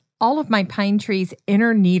writes, all of my pine trees'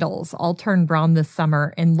 inner needles all turned brown this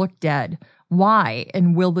summer and look dead. Why?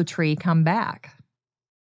 And will the tree come back?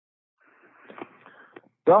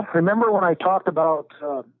 Well, remember when I talked about,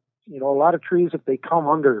 a lot of trees, if they come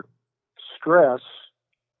under stress,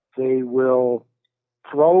 they will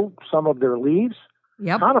throw some of their leaves.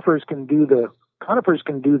 Yep. Conifers can do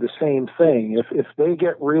the same thing. If they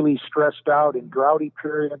get really stressed out in droughty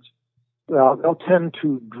periods, they'll tend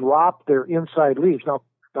to drop their inside leaves. Now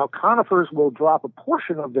conifers will drop a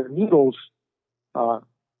portion of their needles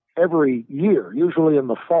every year, usually in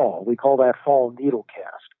the fall. We call that fall needle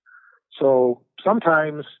cast. So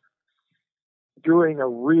sometimes during a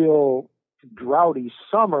real droughty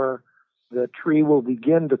summer, the tree will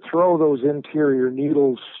begin to throw those interior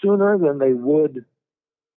needles sooner than they would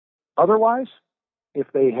otherwise if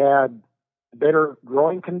they had better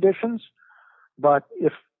growing conditions. But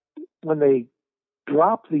when they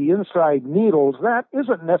drop the inside needles, that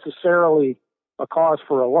isn't necessarily a cause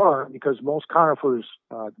for alarm, because most conifers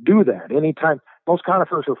do that. Anytime, most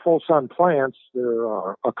conifers are full sun plants. There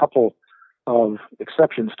are a couple of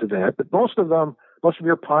exceptions to that, but most of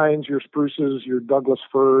your pines, your spruces, your Douglas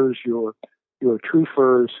firs, your true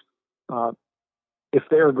firs, if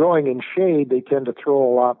they're growing in shade, they tend to throw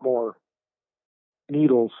a lot more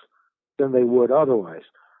needles than they would otherwise.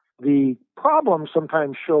 The problem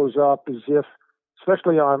sometimes shows up is if,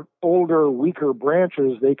 especially on older, weaker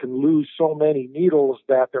branches, they can lose so many needles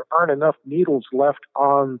that there aren't enough needles left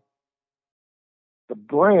on the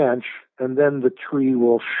branch, and then the tree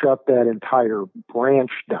will shut that entire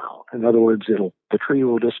branch down. In other words, the tree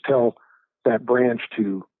will just tell that branch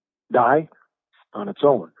to die on its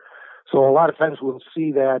own. So a lot of times we'll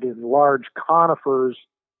see that in large conifers.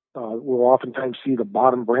 We'll oftentimes see the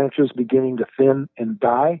bottom branches beginning to thin and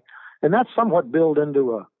die, and that's somewhat built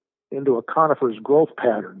into a conifer's growth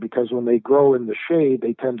pattern, because when they grow in the shade,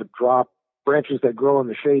 they tend to drop. Branches that grow in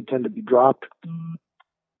the shade tend to be dropped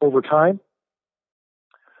over time.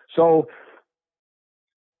 So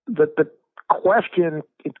the question,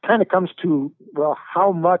 it kind of comes to, well,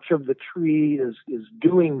 how much of the tree is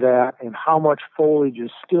doing that, and how much foliage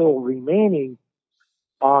is still remaining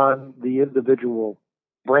on the individual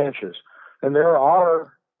branches. And there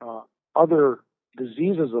are other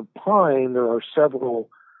diseases of pine. There are several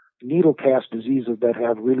needle cast diseases that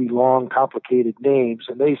have really long, complicated names,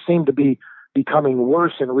 and they seem to be becoming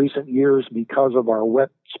worse in recent years because of our wet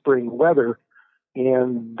spring weather,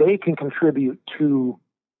 and they can contribute to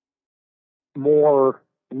more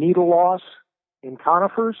needle loss in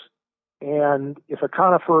conifers. And if a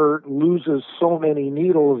conifer loses so many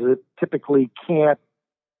needles, it typically can't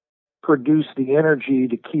produce the energy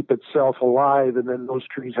to keep itself alive, and then those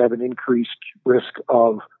trees have an increased risk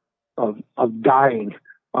of dying,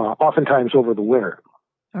 oftentimes over the winter.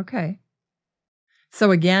 Okay.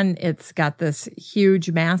 So again, it's got this huge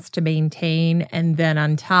mass to maintain, and then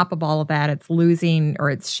on top of all of that, it's losing or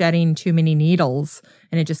it's shedding too many needles,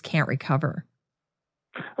 and it just can't recover.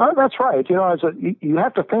 That's right. You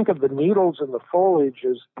have to think of the needles in the foliage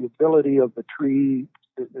as the ability of the tree.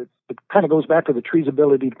 It kind of goes back to the tree's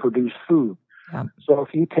ability to produce food. Yeah. So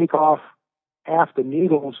if you take off half the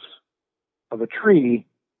needles of a tree,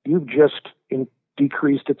 you've just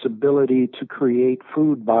decreased its ability to create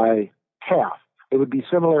food by half. It would be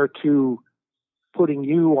similar to putting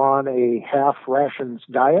you on a half rations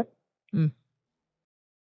diet. Mm.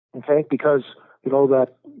 Okay, because that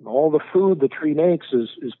all the food the tree makes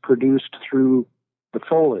is produced through the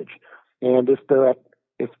foliage, and if the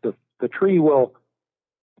tree will,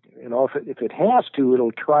 if it has to,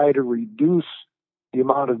 it'll try to reduce the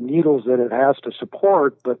amount of needles that it has to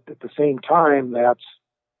support, but at the same time, that's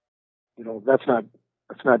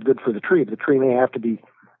not good for the tree. The tree may have to be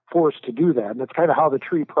forced to do that, and that's kind of how the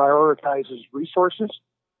tree prioritizes resources.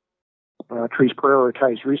 Trees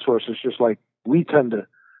prioritize resources just like we tend to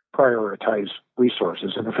prioritize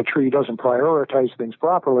resources, and if a tree doesn't prioritize things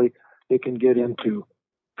properly, it can get into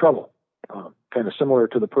trouble. Kind of similar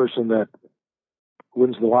to the person that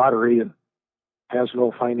wins the lottery and has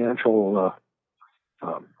no financial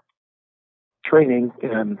training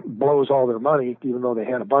and blows all their money, even though they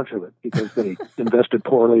had a bunch of it, because they invested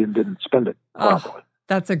poorly and didn't spend it properly. Oh,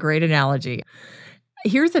 that's a great analogy.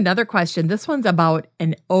 Here's another question. This one's about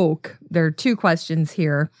an oak. There are two questions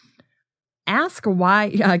here. Ask why,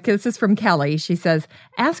 this is from Kelly. She says,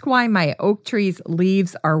 ask why my oak tree's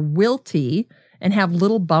leaves are wilty and have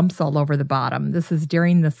little bumps all over the bottom. This is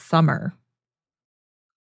during the summer.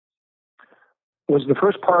 Was the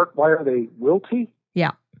first part, why are they wilty?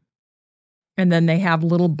 Yeah. And then they have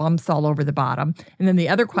little bumps all over the bottom. And then the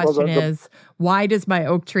other question is, why does my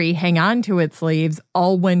oak tree hang on to its leaves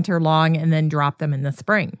all winter long and then drop them in the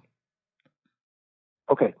spring?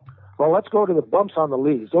 Okay. Well, let's go to the bumps on the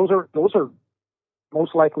leaves. Those are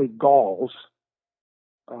most likely galls.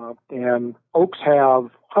 And oaks have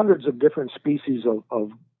hundreds of different species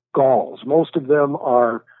of galls. Most of them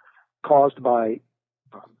are caused by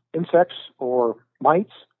insects or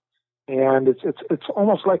mites. And it's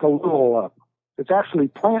almost like a little, it's actually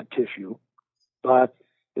plant tissue, but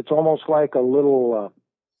it's almost like a little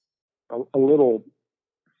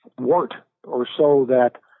wart or so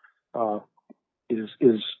that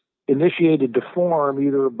is initiated to form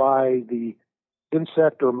either by the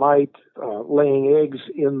insect or mite laying eggs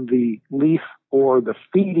in the leaf or the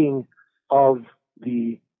feeding of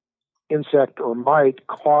the insect or mite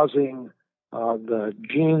causing the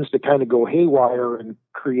genes to kind of go haywire and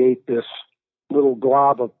create this little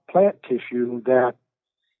glob of plant tissue that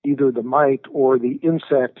either the mite or the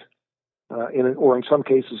insect, or in some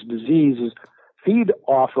cases diseases, feed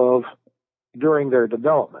off of during their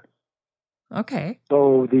development. Okay.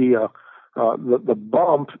 So the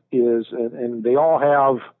bump is, and they all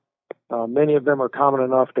have, many of them are common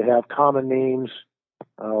enough to have common names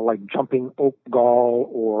like jumping oak gall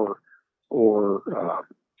or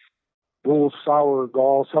bull sour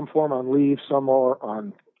gall. Some form on leaves, some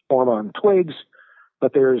form on twigs,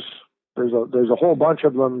 but there's a whole bunch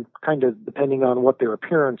of them, kind of depending on what their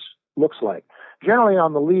appearance looks like. Generally,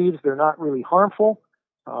 on the leaves, they're not really harmful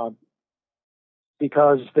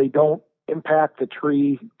because they don't impact the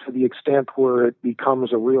tree to the extent where it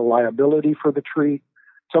becomes a real liability for the tree.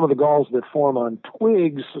 Some of the galls that form on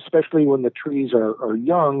twigs, especially when the trees are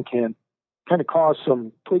young, can kind of cause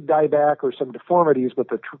some twig dieback or some deformities, but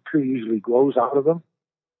the tree usually grows out of them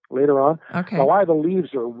later on. Okay. Now, why the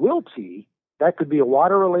leaves are wilty, that could be a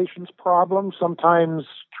water relations problem. Sometimes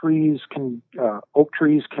oak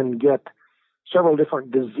trees can get several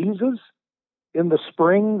different diseases in the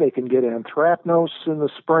spring. They can get anthracnose in the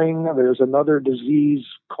spring. There's another disease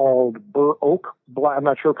called bur oak. I'm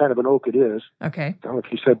not sure what kind of an oak it is. Okay. I don't know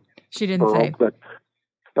if you said she didn't bur say. Oak, but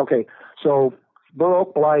okay. So bur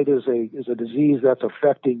oak blight is a disease that's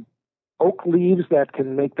affecting oak leaves that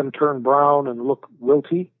can make them turn brown and look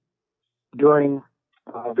wilty during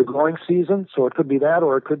the growing season. So it could be that,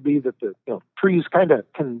 or it could be that the trees kind of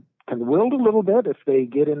can wilt a little bit if they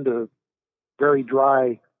get into very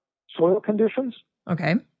dry soil conditions.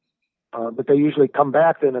 Okay. But they usually come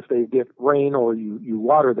back then if they get rain or you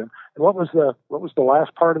water them. And what was the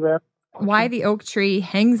last part of that? Why the oak tree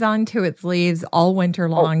hangs on to its leaves all winter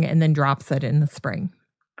long and then drops it in the spring?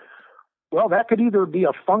 Well, that could either be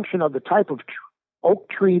a function of the type of oak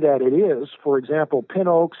tree that it is. For example, pin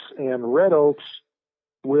oaks and red oaks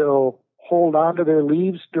will hold on to their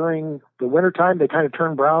leaves during the wintertime. They kind of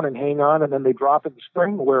turn brown and hang on, and then they drop in the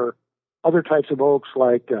spring, where other types of oaks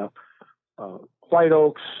like white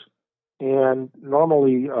oaks and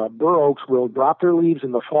normally bur oaks will drop their leaves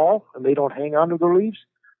in the fall, and they don't hang on to their leaves.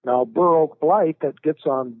 Now, bur oak blight that gets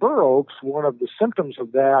on bur oaks, one of the symptoms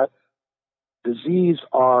of that disease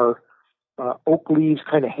are oak leaves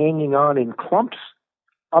kind of hanging on in clumps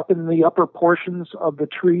up in the upper portions of the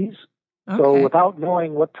trees. Okay. So without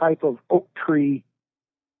knowing what type of oak tree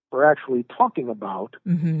we're actually talking about,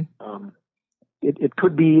 it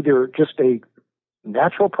could be either just a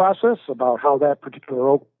natural process about how that particular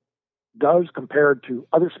oak does compared to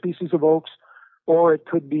other species of oaks, or it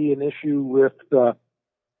could be an issue with a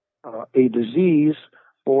disease,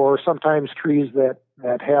 or sometimes trees that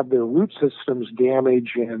have their root systems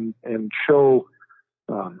damaged and show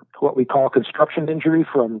what we call construction injury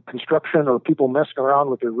from construction or people messing around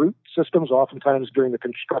with their root systems, oftentimes during the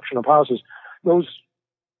construction of houses. Those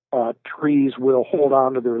trees will hold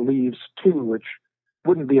on to their leaves too, which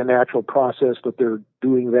wouldn't be a natural process, but they're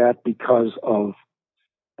doing that because of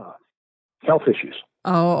health issues.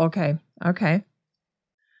 Oh, okay. Okay.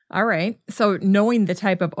 All right. So knowing the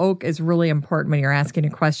type of oak is really important when you're asking a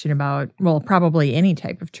question about, well, probably any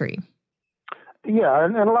type of tree. Yeah,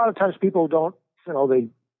 and a lot of times people don't,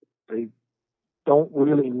 they don't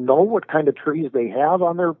really know what kind of trees they have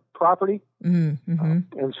on their property. Mm-hmm.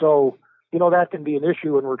 And so, that can be an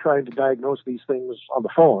issue when we're trying to diagnose these things on the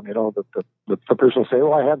phone. The person will say,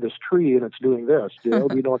 "Oh, I have this tree and it's doing this. Do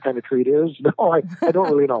you know what kind of tree it is?" No, I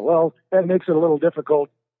don't really know. Well, that makes it a little difficult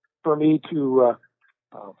for me to,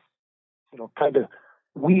 kind of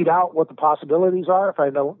weed out what the possibilities are if I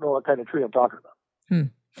don't know what kind of tree I'm talking about.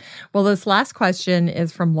 Well, this last question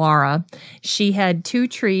is from Laura. She had 2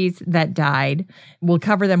 trees that died. We'll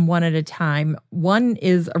cover them one at a time. One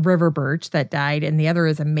is a river birch that died, and the other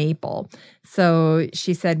is a maple. So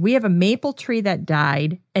she said, we have a maple tree that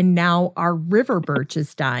died, and now our river birch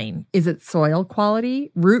is dying. Is it soil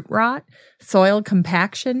quality, root rot, soil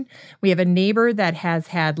compaction? We have a neighbor that has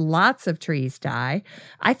had lots of trees die.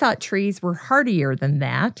 I thought trees were hardier than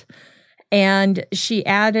that. And she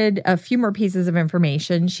added a few more pieces of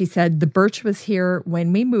information. She said the birch was here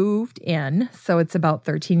when we moved in, so it's about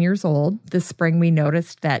 13 years old. This spring, we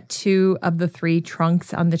noticed that 2 of the 3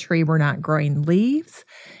 trunks on the tree were not growing leaves,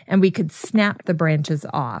 and we could snap the branches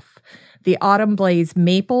off. The autumn blaze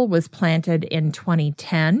maple was planted in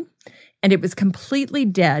 2010, and it was completely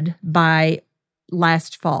dead by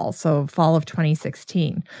last fall, so fall of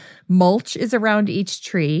 2016. Mulch is around each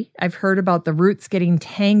tree. I've heard about the roots getting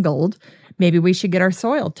tangled. Maybe we should get our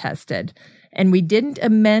soil tested. And we didn't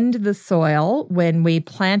amend the soil when we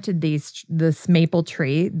planted this maple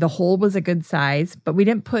tree. The hole was a good size, but we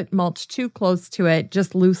didn't put mulch too close to it,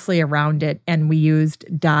 just loosely around it, and we used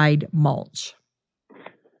dyed mulch.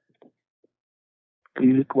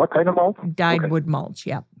 What kind of mulch? Dyed wood mulch,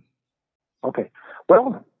 yeah. Okay.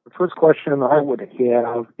 Well, the first question I would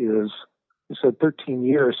have is, you said 13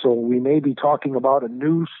 years, so we may be talking about a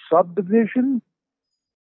new subdivision?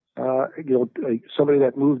 Somebody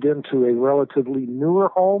that moved into a relatively newer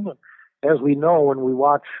home. As we know, when we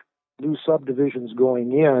watch new subdivisions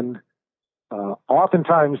going in,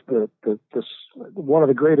 oftentimes one of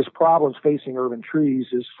the greatest problems facing urban trees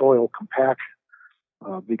is soil compaction.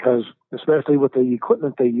 Because especially with the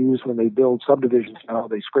equipment they use when they build subdivisions now,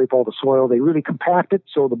 they scrape all the soil, they really compact it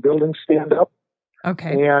so the buildings stand up.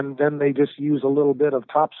 Okay. And then they just use a little bit of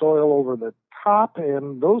topsoil over the top,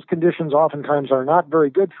 and those conditions oftentimes are not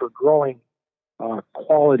very good for growing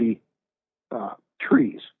quality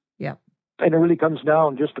trees. Yeah. And it really comes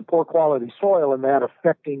down just to poor quality soil and that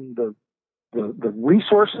affecting the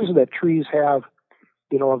resources that trees have,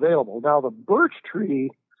 available. Now, the birch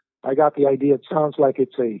tree, I got the idea, it sounds like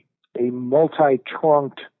it's a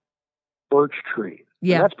multi-trunked birch tree.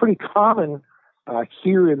 Yeah. And that's pretty common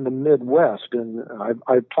here in the Midwest. And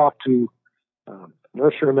I've talked to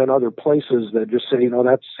nurserymen other places that just say,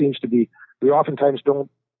 that seems to be, we oftentimes don't,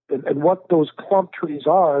 and what those clump trees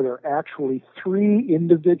are, they're actually 3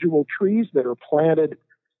 individual trees that are planted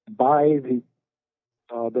by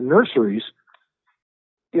the nurseries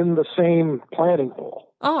in the same planting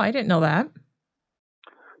hole. Oh, I didn't know that.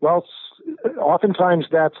 Well, oftentimes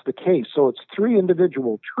that's the case. So it's 3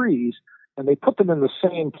 individual trees, and they put them in the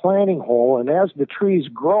same planting hole. And as the trees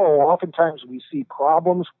grow, oftentimes we see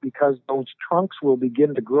problems because those trunks will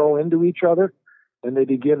begin to grow into each other, and they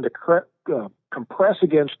begin to compress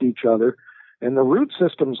against each other. And the root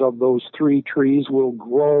systems of those 3 trees will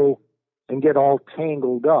grow and get all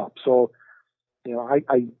tangled up. So,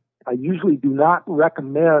 I usually do not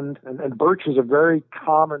recommend, and birch is a very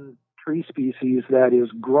common tree species that is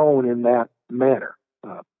grown in that manner.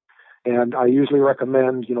 And I usually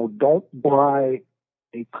recommend, don't buy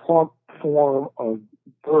a clump form of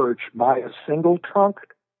birch by a single trunk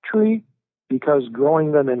tree, because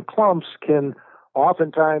growing them in clumps can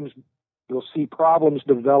oftentimes, you'll see problems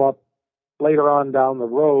develop later on down the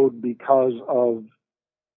road because of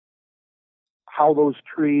how those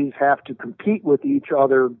trees have to compete with each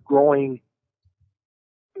other growing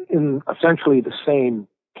in essentially the same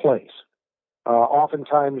place.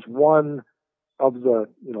 Oftentimes one of the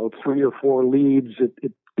 3 or 4 leads,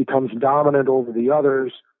 it becomes dominant over the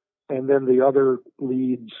others, and then the other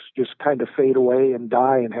leads just kind of fade away and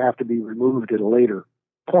die and have to be removed at a later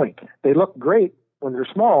point. They look great when they're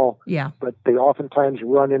small, yeah, but they oftentimes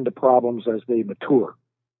run into problems as they mature.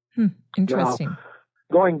 Interesting. Now,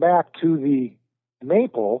 going back to the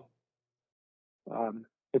maple,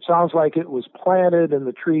 it sounds like it was planted and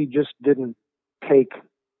the tree just didn't take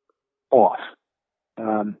off.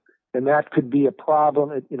 And that could be a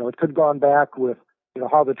problem. It could have gone back with,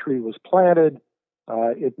 how the tree was planted.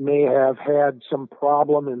 It may have had some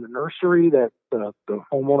problem in the nursery that the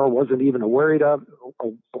homeowner wasn't even aware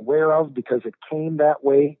of because it came that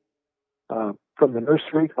way from the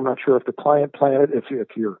nursery. I'm not sure if the client planted,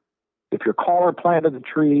 if your caller planted the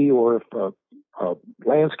tree, or if a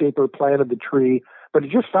landscaper planted the tree. But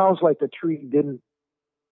it just sounds like the tree didn't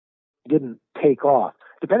take off.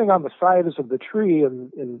 Depending on the size of the tree,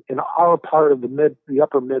 in our part of the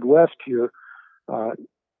upper Midwest here, a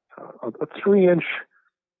 3-inch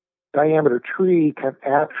diameter tree can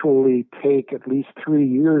actually take at least 3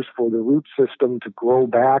 years for the root system to grow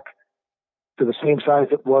back to the same size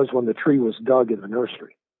it was when the tree was dug in the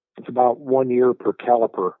nursery. It's about 1 year per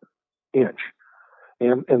caliper inch.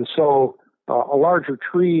 And so a larger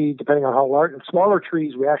tree, depending on how large, and smaller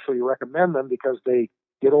trees, we actually recommend them because they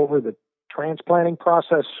get over the transplanting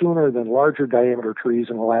process sooner than larger diameter trees,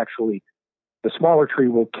 and the smaller tree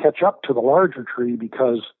will catch up to the larger tree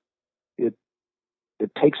because it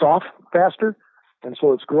takes off faster, and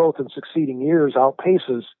so its growth in succeeding years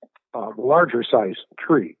outpaces the larger size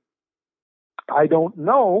tree. I don't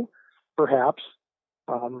know, perhaps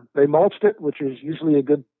they mulched it, which is usually a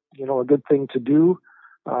good thing to do.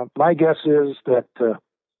 My guess is that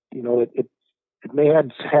it may have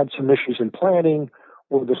had some issues in planting,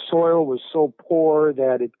 or the soil was so poor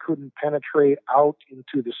that it couldn't penetrate out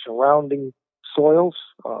into the surrounding soils.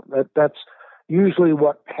 That's usually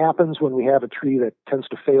what happens when we have a tree that tends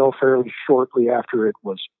to fail fairly shortly after it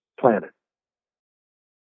was planted.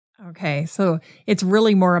 Okay, so it's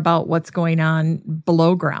really more about what's going on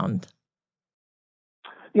below ground.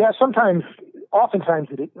 Yeah, oftentimes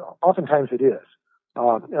it is,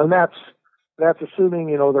 and that's assuming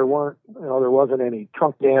there wasn't any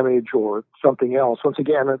trunk damage or something else. Once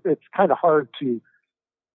again, it's kind of hard to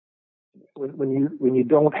when you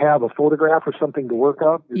don't have a photograph or something to work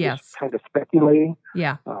up. You're just kind of speculating.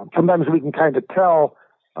 Yeah. Sometimes we can kind of tell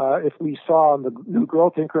if we saw the new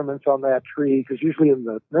growth increments on that tree, because usually in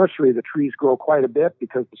the nursery the trees grow quite a bit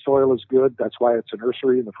because the soil is good. That's why it's a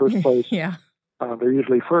nursery in the first place. Yeah. They're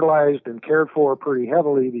usually fertilized and cared for pretty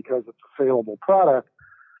heavily because it's a saleable product.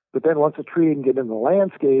 But then once a tree can get in the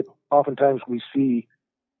landscape, oftentimes we see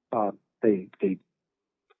a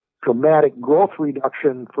dramatic growth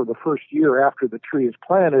reduction for the first year after the tree is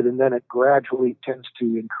planted, and then it gradually tends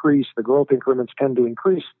to increase. The growth increments tend to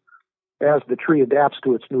increase as the tree adapts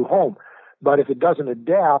to its new home. But if it doesn't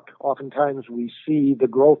adapt, oftentimes we see the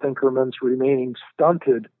growth increments remaining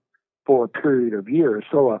stunted for a period of years.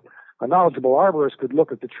 So a knowledgeable arborist could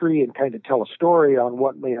look at the tree and kind of tell a story on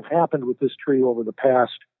what may have happened with this tree over the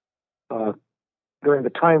past, during the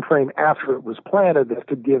time frame after it was planted. That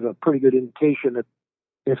could give a pretty good indication that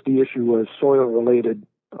if the issue was soil related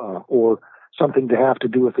or something to have to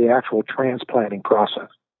do with the actual transplanting process.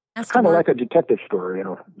 It's kind of like a detective story, in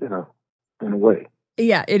a way.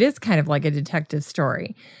 Yeah, it is kind of like a detective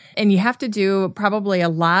story. And you have to do probably a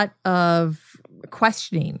lot of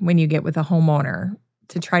questioning when you get with a homeowner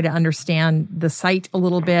to try to understand the site a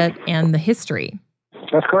little bit and the history.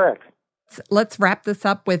 That's correct. Let's wrap this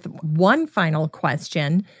up with one final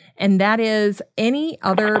question, and that is any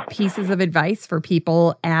other pieces of advice for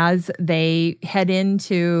people as they head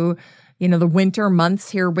into, the winter months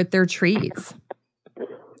here with their trees?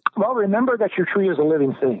 Well, remember that your tree is a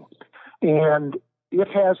living thing, and it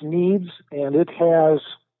has needs and it has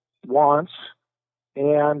wants,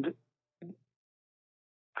 and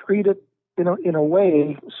treat it in a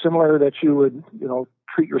way similar that you would,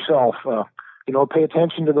 treat yourself. Pay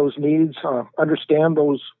attention to those needs, understand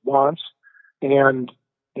those wants, and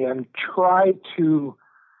try to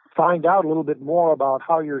find out a little bit more about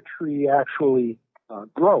how your tree actually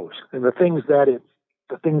grows and the things that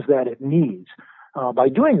it needs. By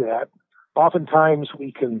doing that, oftentimes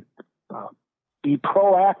we can be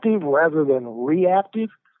proactive rather than reactive.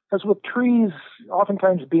 Because with trees,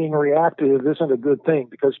 oftentimes being reactive isn't a good thing,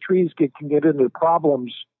 because trees can get into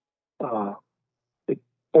problems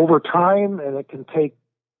over time, and it can take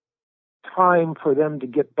time for them to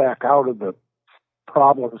get back out of the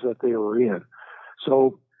problems that they were in.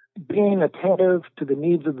 So being attentive to the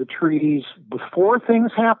needs of the trees before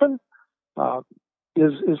things happen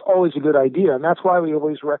is always a good idea. And that's why we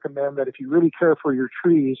always recommend that if you really care for your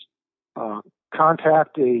trees,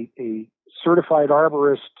 contact a certified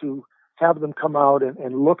arborist to have them come out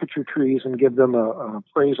and look at your trees and give them an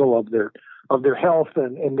appraisal of their health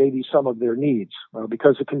and maybe some of their needs,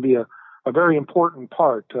 because it can be a very important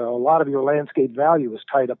part. A lot of your landscape value is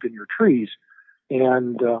tied up in your trees,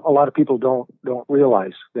 and a lot of people don't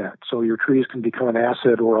realize that. So your trees can become an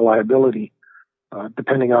asset or a liability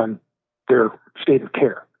depending on their state of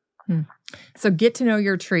care. So get to know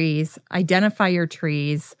your trees, identify your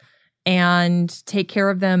trees, and take care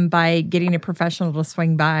of them by getting a professional to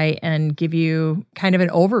swing by and give you kind of an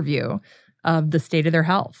overview of the state of their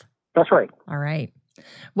health. That's right. All right.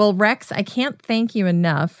 Well, Rex, I can't thank you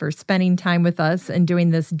enough for spending time with us and doing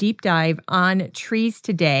this deep dive on trees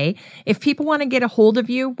today. If people want to get a hold of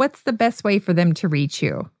you, what's the best way for them to reach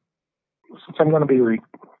you? Since I'm going to be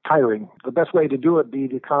retiring, the best way to do it would be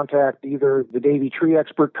to contact either the Davey Tree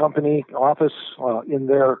Expert Company office in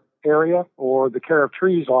their area or the Care of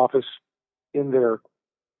Trees office in their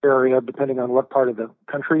area, depending on what part of the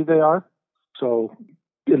country they are. So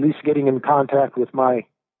at least getting in contact with my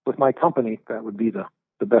company, that would be the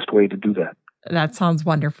best way to do that. That sounds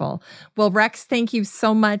wonderful. Well, Rex, thank you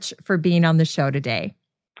so much for being on the show today.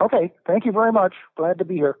 Okay. Thank you very much. Glad to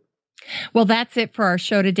be here. Well, that's it for our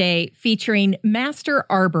show today, featuring Master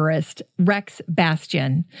Arborist Rex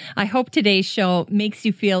Bastian. I hope today's show makes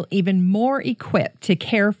you feel even more equipped to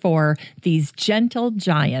care for these gentle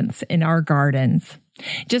giants in our gardens.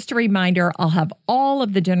 Just a reminder, I'll have all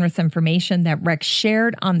of the generous information that Rex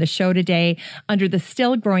shared on the show today under the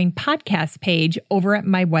Still Growing podcast page over at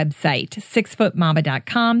my website,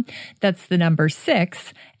 6footmama.com. That's the number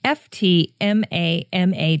 6, FTMAMA.com.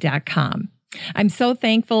 I'm so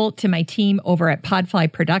thankful to my team over at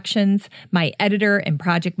Podfly Productions, my editor and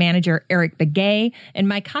project manager, Eric Begay, and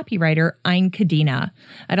my copywriter, Ayn Kadena.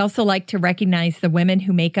 I'd also like to recognize the women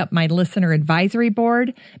who make up my listener advisory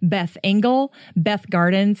board, Beth Engel. Beth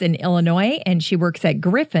Gardens in Illinois, and she works at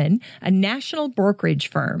Griffin, a national brokerage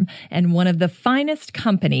firm and one of the finest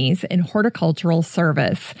companies in horticultural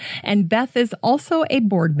service. And Beth is also a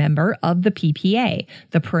board member of the PPA,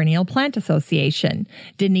 the Perennial Plant Association.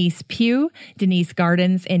 Denise Pugh. Denise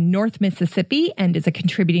Gardens in North Mississippi and is a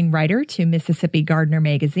contributing writer to Mississippi Gardener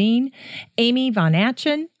magazine. Amy Von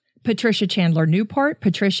Atchen. Patricia Chandler Newport.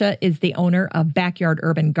 Patricia is the owner of Backyard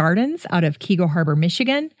Urban Gardens out of Kego Harbor,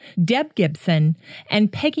 Michigan. Deb Gibson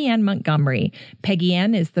and Peggy Ann Montgomery. Peggy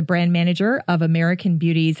Ann is the brand manager of American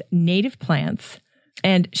Beauty's Native Plants.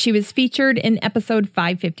 And she was featured in episode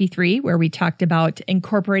 553, where we talked about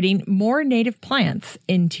incorporating more native plants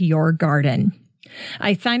into your garden.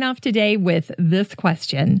 I sign off today with this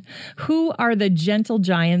question. Who are the gentle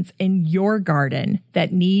giants in your garden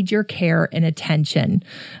that need your care and attention?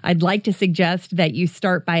 I'd like to suggest that you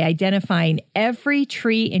start by identifying every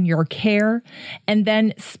tree in your care and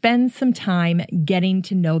then spend some time getting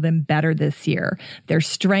to know them better this year, their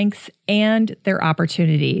strengths and their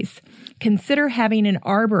opportunities. Consider having an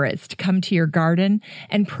arborist come to your garden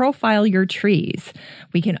and profile your trees.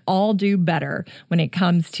 We can all do better when it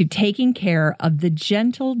comes to taking care of the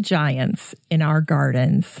gentle giants in our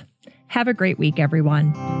gardens. Have a great week,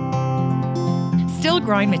 everyone. Still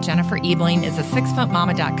Growing with Jennifer Ebling is a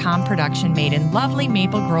 6footmama.com production made in lovely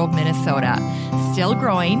Maple Grove, Minnesota. Still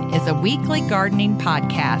Growing is a weekly gardening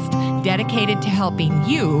podcast dedicated to helping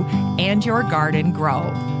you and your garden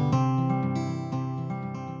grow.